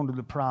hold on to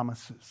the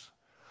promises.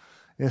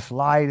 It's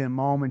light and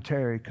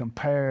momentary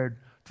compared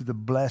to the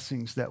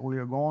blessings that we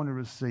are going to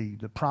receive,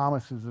 the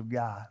promises of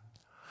God.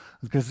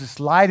 Because this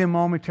light and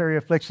momentary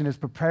affliction is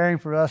preparing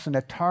for us an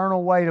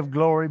eternal weight of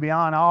glory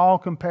beyond all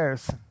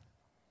comparison.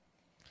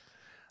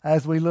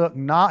 As we look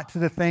not to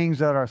the things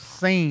that are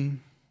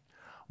seen,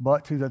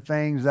 but to the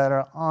things that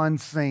are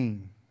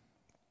unseen.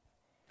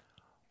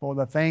 For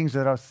the things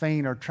that are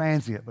seen are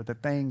transient, but the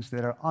things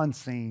that are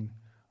unseen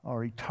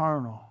are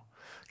eternal.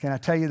 Can I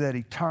tell you that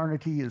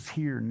eternity is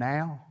here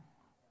now?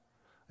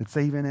 It's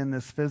even in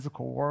this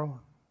physical world.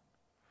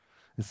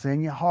 It's in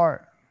your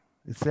heart.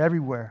 It's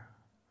everywhere.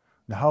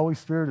 The Holy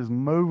Spirit is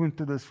moving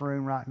through this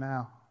room right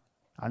now.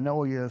 I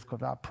know He is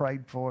because I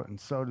prayed for it, and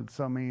so did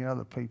so many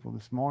other people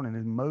this morning.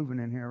 He's moving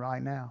in here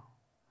right now.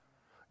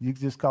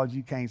 Just because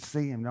you can't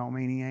see Him don't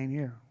mean He ain't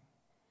here.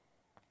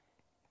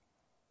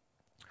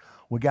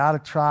 We got to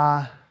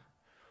try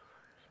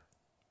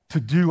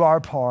to do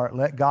our part.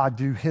 Let God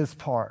do His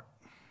part.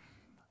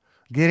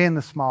 Get in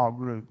the small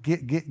group. Get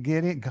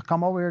in.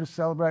 Come over here to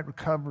Celebrate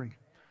Recovery.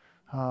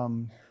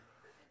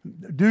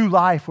 Do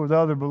life with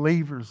other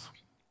believers.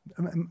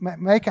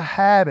 Make a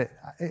habit.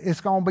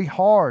 It's going to be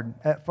hard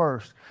at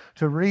first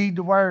to read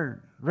the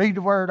Word. Read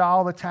the Word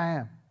all the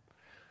time.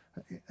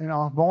 You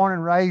know, born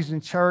and raised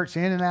in church,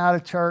 in and out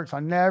of church. I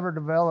never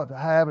developed a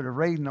habit of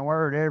reading the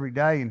Word every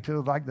day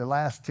until like the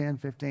last 10,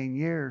 15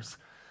 years.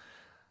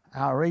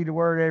 I read the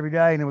Word every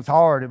day, and it was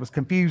hard. It was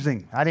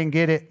confusing. I didn't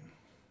get it.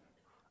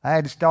 I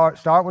had to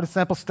start with the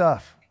simple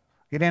stuff.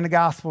 Get in the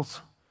Gospels.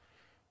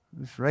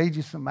 Just read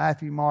you some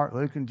Matthew, Mark,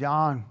 Luke, and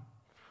John.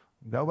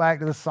 Go back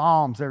to the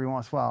Psalms every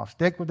once in a while.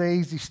 Stick with the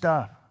easy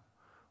stuff.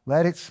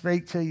 Let it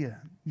speak to you.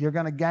 You're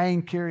going to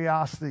gain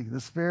curiosity. The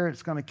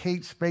Spirit's going to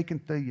keep speaking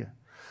through you.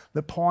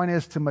 The point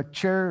is to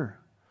mature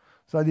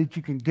so that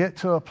you can get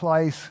to a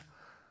place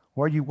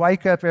where you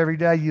wake up every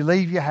day, you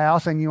leave your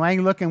house, and you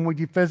ain't looking with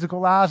your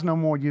physical eyes no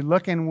more. You're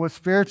looking with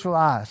spiritual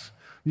eyes.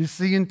 You're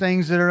seeing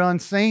things that are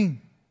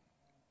unseen.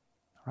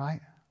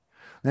 Right?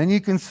 Then you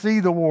can see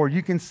the war.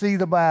 You can see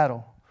the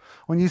battle.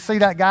 When you see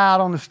that guy out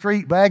on the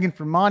street begging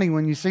for money,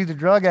 when you see the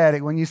drug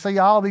addict, when you see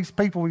all these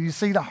people, when you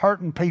see the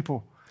hurting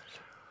people,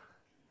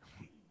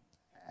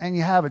 and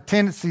you have a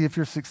tendency, if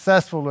you're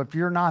successful, if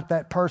you're not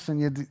that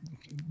person,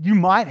 you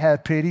might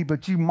have pity,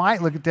 but you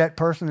might look at that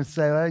person and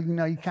say, well, you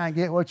know, you can't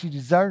get what you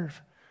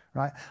deserve.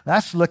 Right?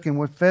 That's looking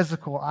with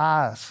physical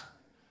eyes.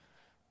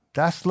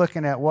 That's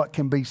looking at what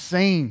can be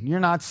seen. You're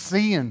not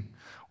seeing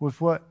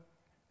with what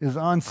is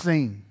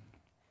unseen.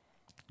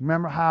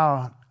 Remember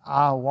how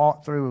I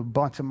walked through a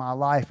bunch of my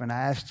life and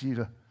I asked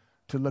you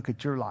to look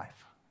at your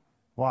life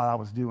while I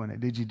was doing it.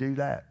 Did you do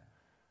that?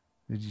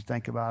 Did you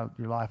think about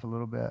your life a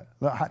little bit?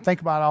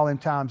 Think about all them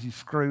times you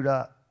screwed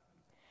up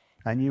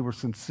and you were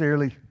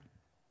sincerely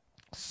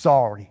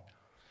sorry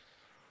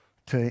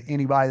to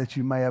anybody that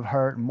you may have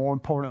hurt. And more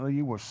importantly,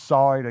 you were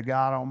sorry to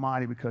God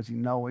Almighty because you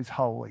know He's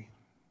holy.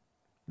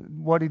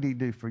 What did He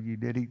do for you?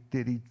 Did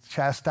he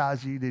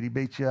chastise you? Did He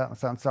beat you up and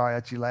say, I'm sorry,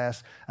 that's your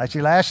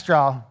last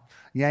straw.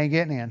 You ain't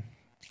getting in.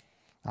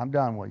 I'm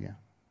done with you.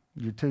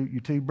 You're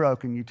too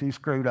broken. You're too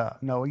screwed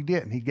up. No, He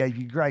didn't. He gave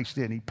you grace,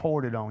 didn't He? He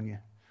poured it on you.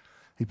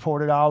 He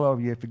poured it all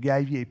over you. He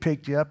forgave you. He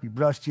picked you up. He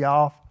brushed you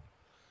off.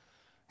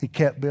 He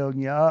kept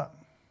building you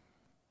up.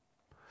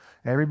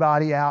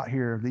 Everybody out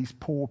here, these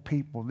poor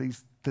people,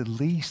 the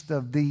least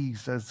of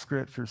these, as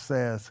Scripture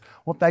says,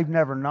 what they've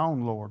never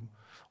known, Lord.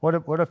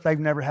 What if they've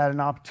never had an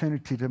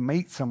opportunity to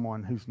meet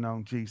someone who's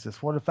known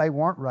Jesus? What if they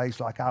weren't raised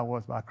like I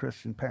was by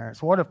Christian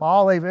parents? What if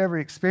all they've ever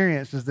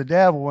experienced is the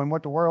devil and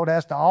what the world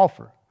has to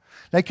offer?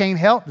 They can't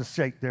help the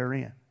shape they're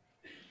in.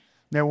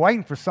 They're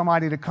waiting for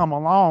somebody to come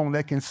along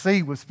that can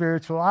see with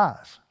spiritual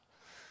eyes.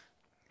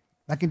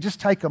 They can just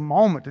take a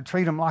moment to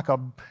treat them like a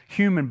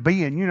human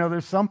being. You know,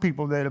 there's some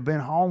people that have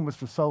been homeless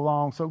for so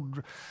long,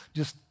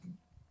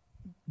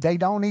 they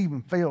don't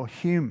even feel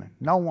human.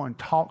 No one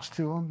talks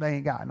to them. They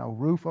ain't got no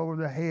roof over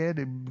their head.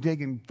 They're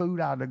digging food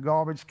out of the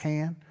garbage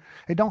can.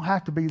 It don't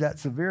have to be that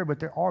severe, but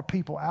there are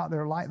people out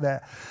there like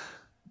that.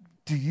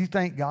 Do you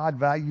think God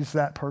values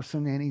that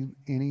person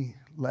any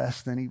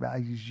less than He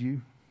values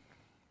you?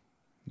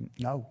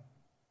 No.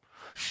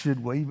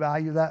 Should we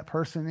value that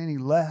person any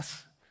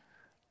less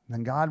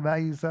than God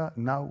values that?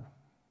 No.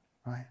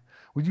 Right?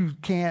 Well, you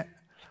can't.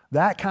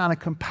 That kind of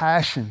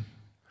compassion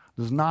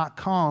does not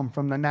come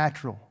from the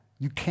natural.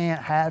 You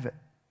can't have it.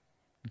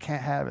 You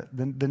can't have it.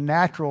 The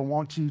natural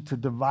wants you to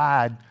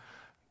divide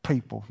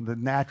people. The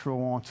natural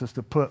wants us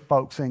to put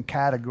folks in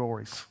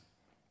categories.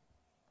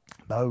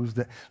 Those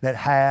that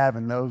have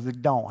and those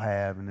that don't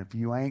have. And if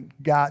you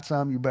ain't got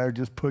some, you better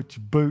just put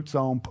your boots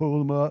on, pull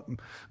them up,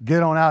 and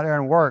get on out there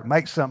and work.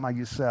 Make something of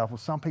yourself. Well,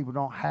 some people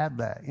don't have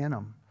that in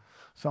them.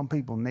 Some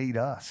people need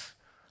us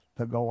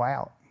to go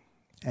out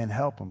and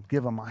help them,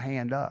 give them a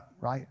hand up,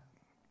 right?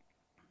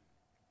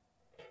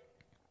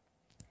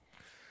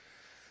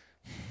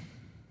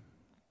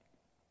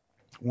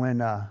 When,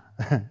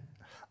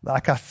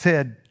 like I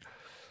said,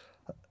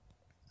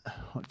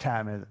 what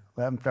time is it?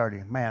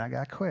 11:30. Man, I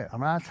got to quit.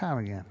 I'm out of time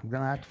again. I'm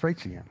going to have to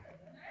preach again.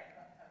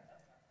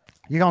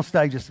 You're going to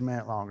stay just a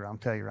minute longer. I'm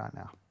telling you right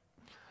now.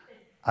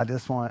 I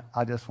just want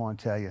to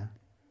tell you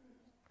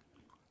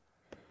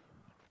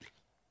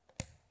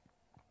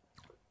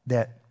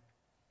that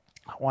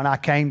when I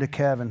came to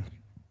Kevin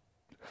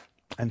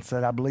and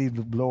said, I believe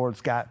the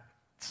Lord's got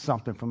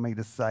something for me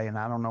to say, and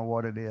I don't know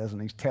what it is,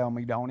 and he's telling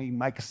me, don't even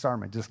make a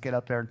sermon. Just get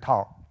up there and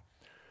talk.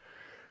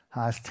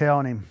 I was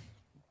telling him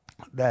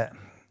that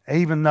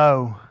even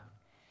though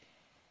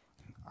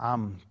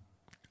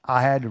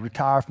I had to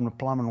retire from the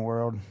plumbing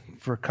world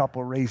for a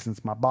couple of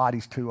reasons. My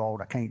body's too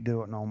old. I can't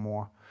do it no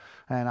more.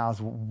 And I was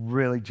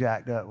really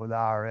jacked up with the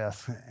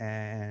IRS.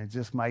 And it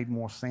just made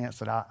more sense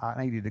that I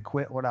needed to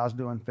quit what I was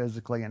doing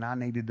physically, and I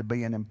needed to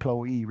be an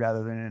employee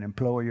rather than an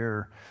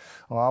employer,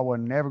 or I was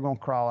never going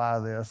to crawl out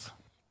of this.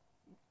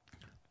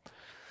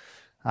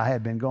 I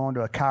had been going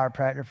to a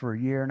chiropractor for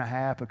 1.5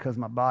 years because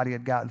my body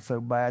had gotten so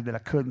bad that I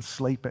couldn't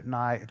sleep at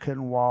night. I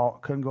couldn't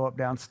walk, couldn't go up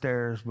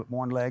downstairs, but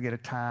one leg at a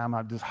time.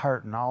 I was just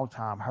hurting all the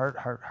time. Hurt.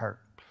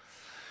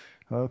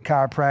 Well,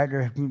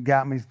 chiropractor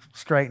got me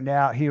straightened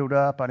out, healed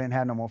up. I didn't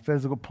have no more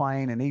physical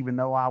pain. And even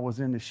though I was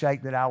in the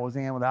shape that I was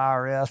in with the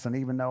IRS, and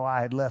even though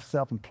I had left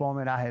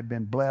self-employment, I had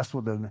been blessed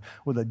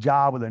with a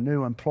job with a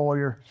new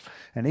employer.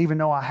 And even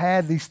though I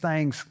had these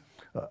things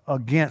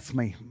against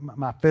me,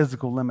 my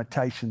physical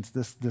limitations,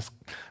 this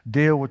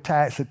deal with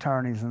tax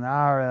attorneys and the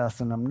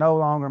IRS, and I'm no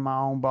longer my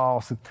own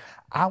boss. And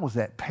I was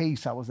at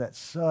peace. I was at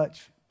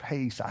such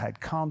peace. I had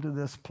come to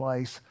this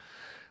place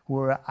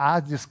where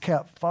I just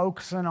kept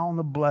focusing on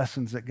the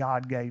blessings that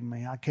God gave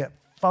me. I kept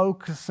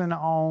focusing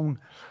on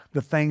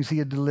the things he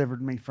had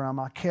delivered me from.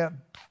 I kept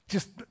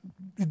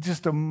it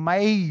just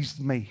amazed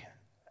me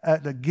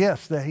at the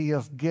gifts that he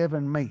has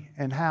given me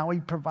and how he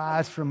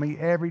provides for me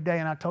every day.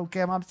 And I told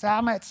Kevin,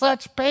 I'm at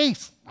such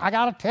peace. I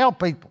got to tell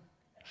people.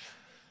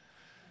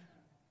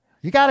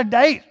 You got a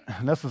date?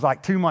 And this was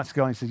like 2 months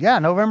ago. And he said, yeah,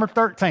 November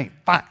 13th.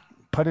 Fine.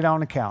 Put it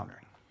on the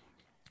calendar.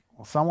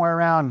 Well, somewhere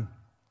around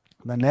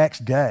the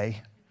next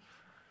day,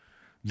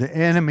 the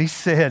enemy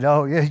said,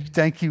 oh, yeah, you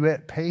think you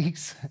at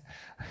peace?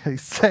 He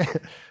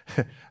said,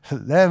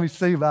 let me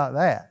see about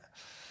that.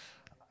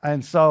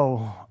 And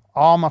so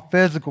all my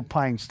physical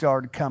pain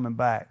started coming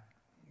back.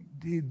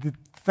 The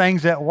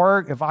things at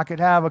work, if I could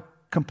have a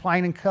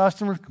complaining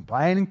customer.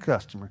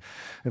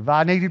 If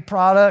I needed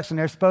products and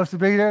they're supposed to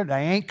be there, they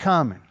ain't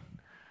coming.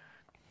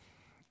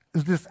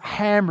 It just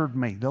hammered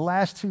me. The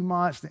last 2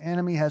 months, the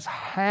enemy has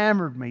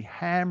hammered me. He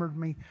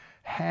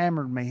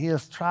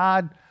has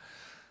tried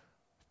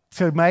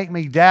to make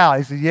me doubt.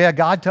 He said, yeah,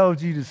 God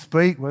told you to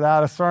speak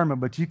without a sermon,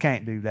 but you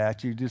can't do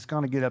that. You're just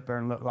going to get up there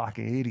and look like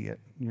an idiot.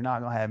 You're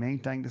not going to have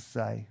anything to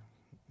say.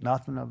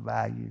 Nothing of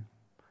value.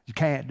 You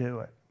can't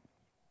do it.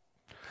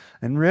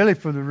 And really,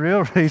 for the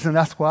real reason,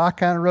 that's why I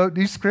kind of wrote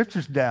these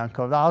scriptures down,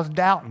 because I was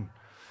doubting.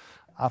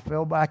 I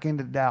fell back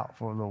into doubt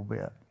for a little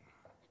bit.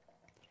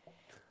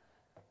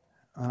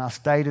 And I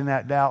stayed in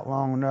that doubt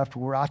long enough to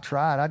where I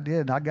tried. I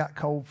did. And I got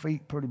cold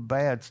feet pretty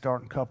bad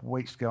starting a couple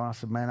weeks ago. And I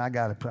said, man, I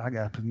got to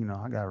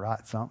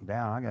write something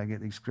down. I got to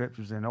get these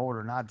scriptures in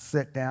order. And I'd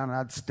sit down and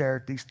I'd stare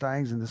at these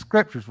things, and the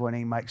scriptures wouldn't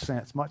even make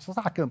sense much. So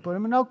I couldn't put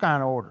them in no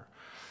kind of order.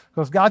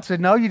 Because God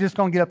said, no, you're just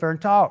going to get up there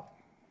and talk.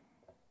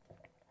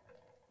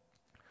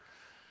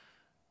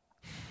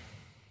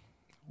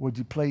 Would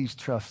you please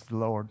trust the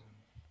Lord?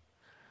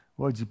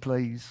 Would you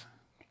please?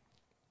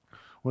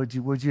 Would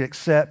you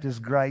accept his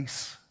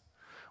grace?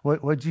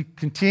 Would you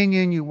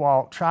continue in your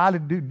walk? Try to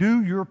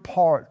do your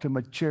part to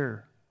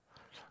mature.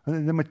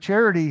 The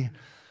maturity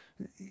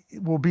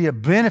will be a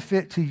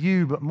benefit to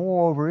you, but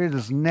moreover, it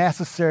is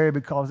necessary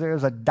because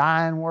there's a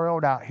dying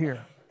world out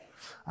here.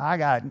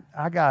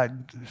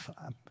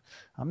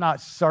 I'm not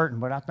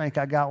certain, but I think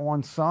I got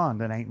one son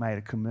that ain't made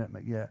a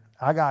commitment yet.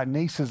 I got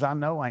nieces I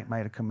know ain't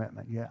made a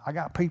commitment yet. I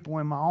got people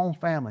in my own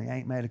family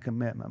ain't made a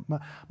commitment,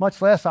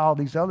 much less all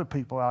these other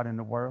people out in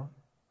the world.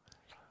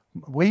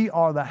 We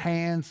are the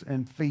hands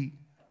and feet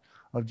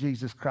of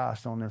Jesus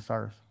Christ on this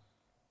earth.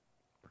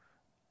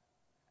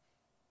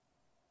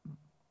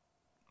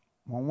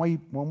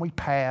 When we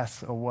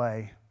pass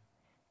away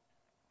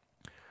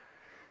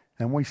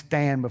and we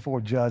stand before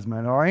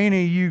judgment, are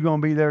any of you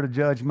going to be there to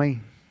judge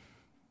me?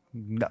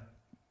 No,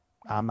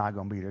 I'm not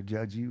going to be there to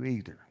judge you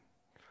either.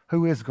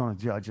 Who is going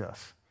to judge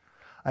us?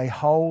 A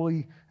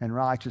holy and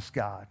righteous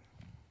God.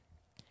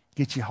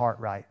 Get your heart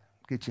right.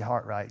 Get your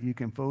heart right. You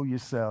can fool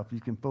yourself.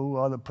 You can fool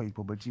other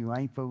people, but you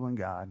ain't fooling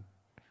God.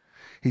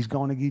 He's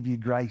going to give you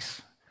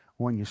grace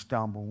when you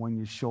stumble, when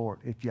you're short.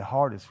 If your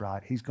heart is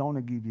right, he's going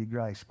to give you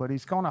grace, but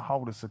he's going to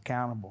hold us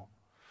accountable.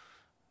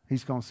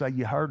 He's going to say,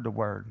 you heard the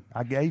word.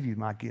 I gave you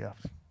my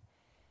gift.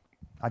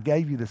 I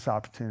gave you this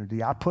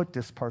opportunity. I put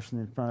this person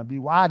in front of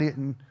you. Why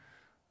didn't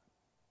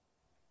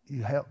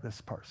you help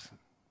this person?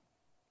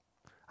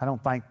 I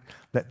don't think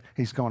that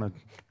he's going to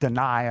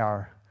deny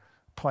our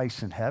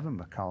place in heaven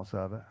because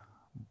of it.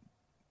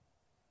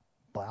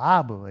 But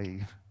I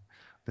believe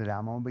that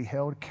I'm going to be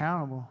held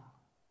accountable.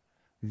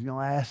 He's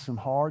going to ask some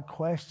hard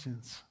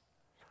questions.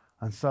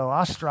 And so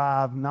I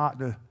strive not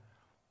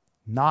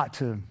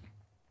to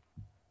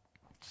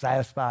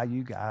satisfy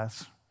you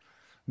guys,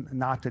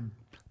 not to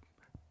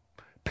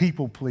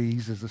people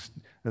please is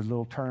a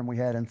little term we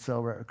had in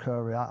Celebrate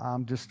Recovery.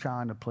 I'm just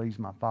trying to please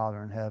my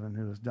Father in heaven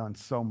who has done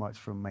so much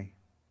for me.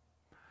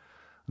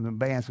 And the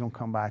band's going to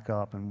come back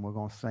up and we're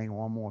going to sing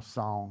one more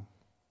song.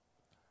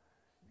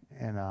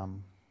 And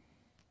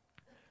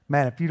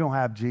man, if you don't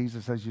have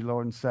Jesus as your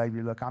Lord and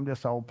Savior, look, I'm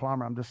just an old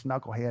plumber. I'm just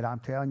knucklehead. I'm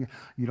telling you,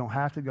 you don't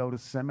have to go to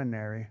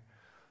seminary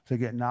to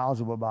get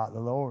knowledgeable about the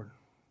Lord.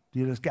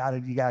 You got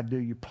to do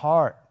your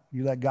part.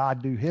 You let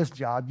God do his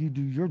job. You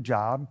do your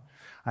job,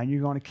 and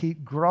you're going to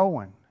keep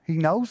growing. He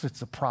knows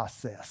it's a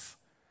process.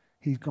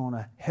 He's going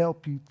to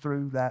help you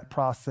through that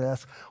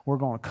process. We're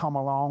going to come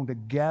along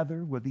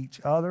together with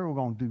each other. We're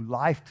going to do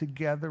life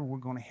together. We're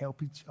going to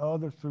help each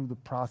other through the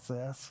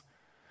process.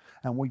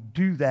 And we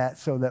do that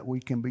so that we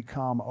can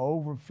become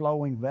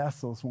overflowing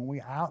vessels when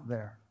we're out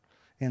there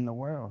in the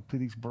world to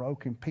these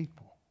broken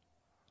people.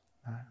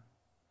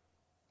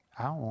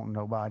 I don't want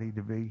nobody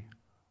to be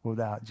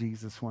without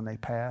Jesus when they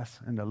pass,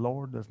 and the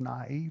Lord does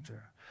not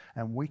either.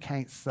 And we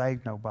can't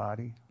save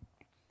nobody,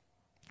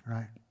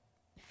 right?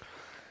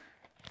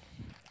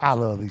 I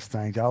love these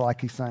things. Y'all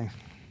like these things?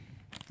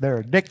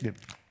 They're addictive.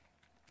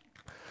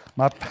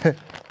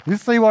 You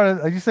see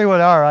what they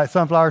are, right?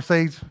 Sunflower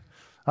seeds.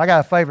 I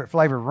got a favorite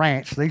flavor,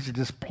 ranch. These are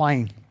just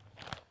plain.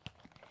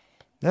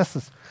 This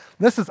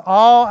is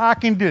all I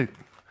can do.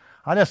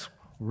 I just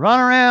run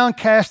around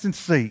casting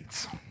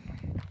seeds.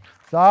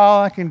 That's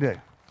all I can do.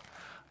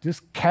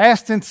 Just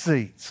casting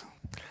seeds.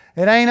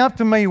 It ain't up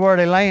to me where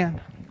they land.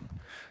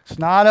 It's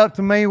not up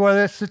to me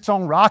whether it sits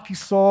on rocky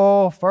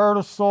soil,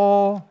 fertile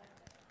soil.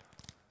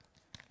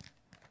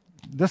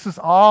 This is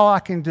all I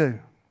can do.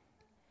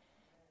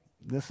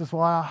 This is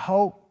what I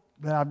hope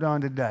that I've done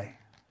today.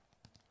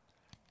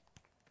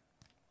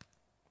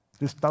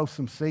 Just throw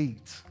some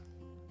seeds.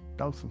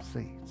 Throw some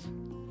seeds.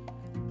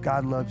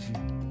 God loves you.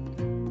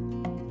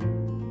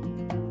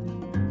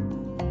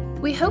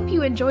 We hope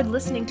you enjoyed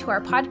listening to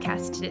our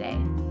podcast today.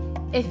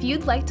 If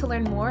you'd like to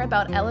learn more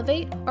about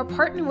Elevate or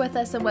partner with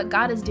us in what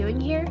God is doing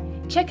here,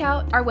 check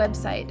out our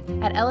website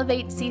at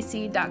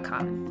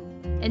elevatecc.com.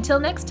 Until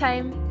next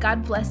time,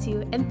 God bless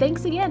you, and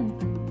thanks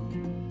again.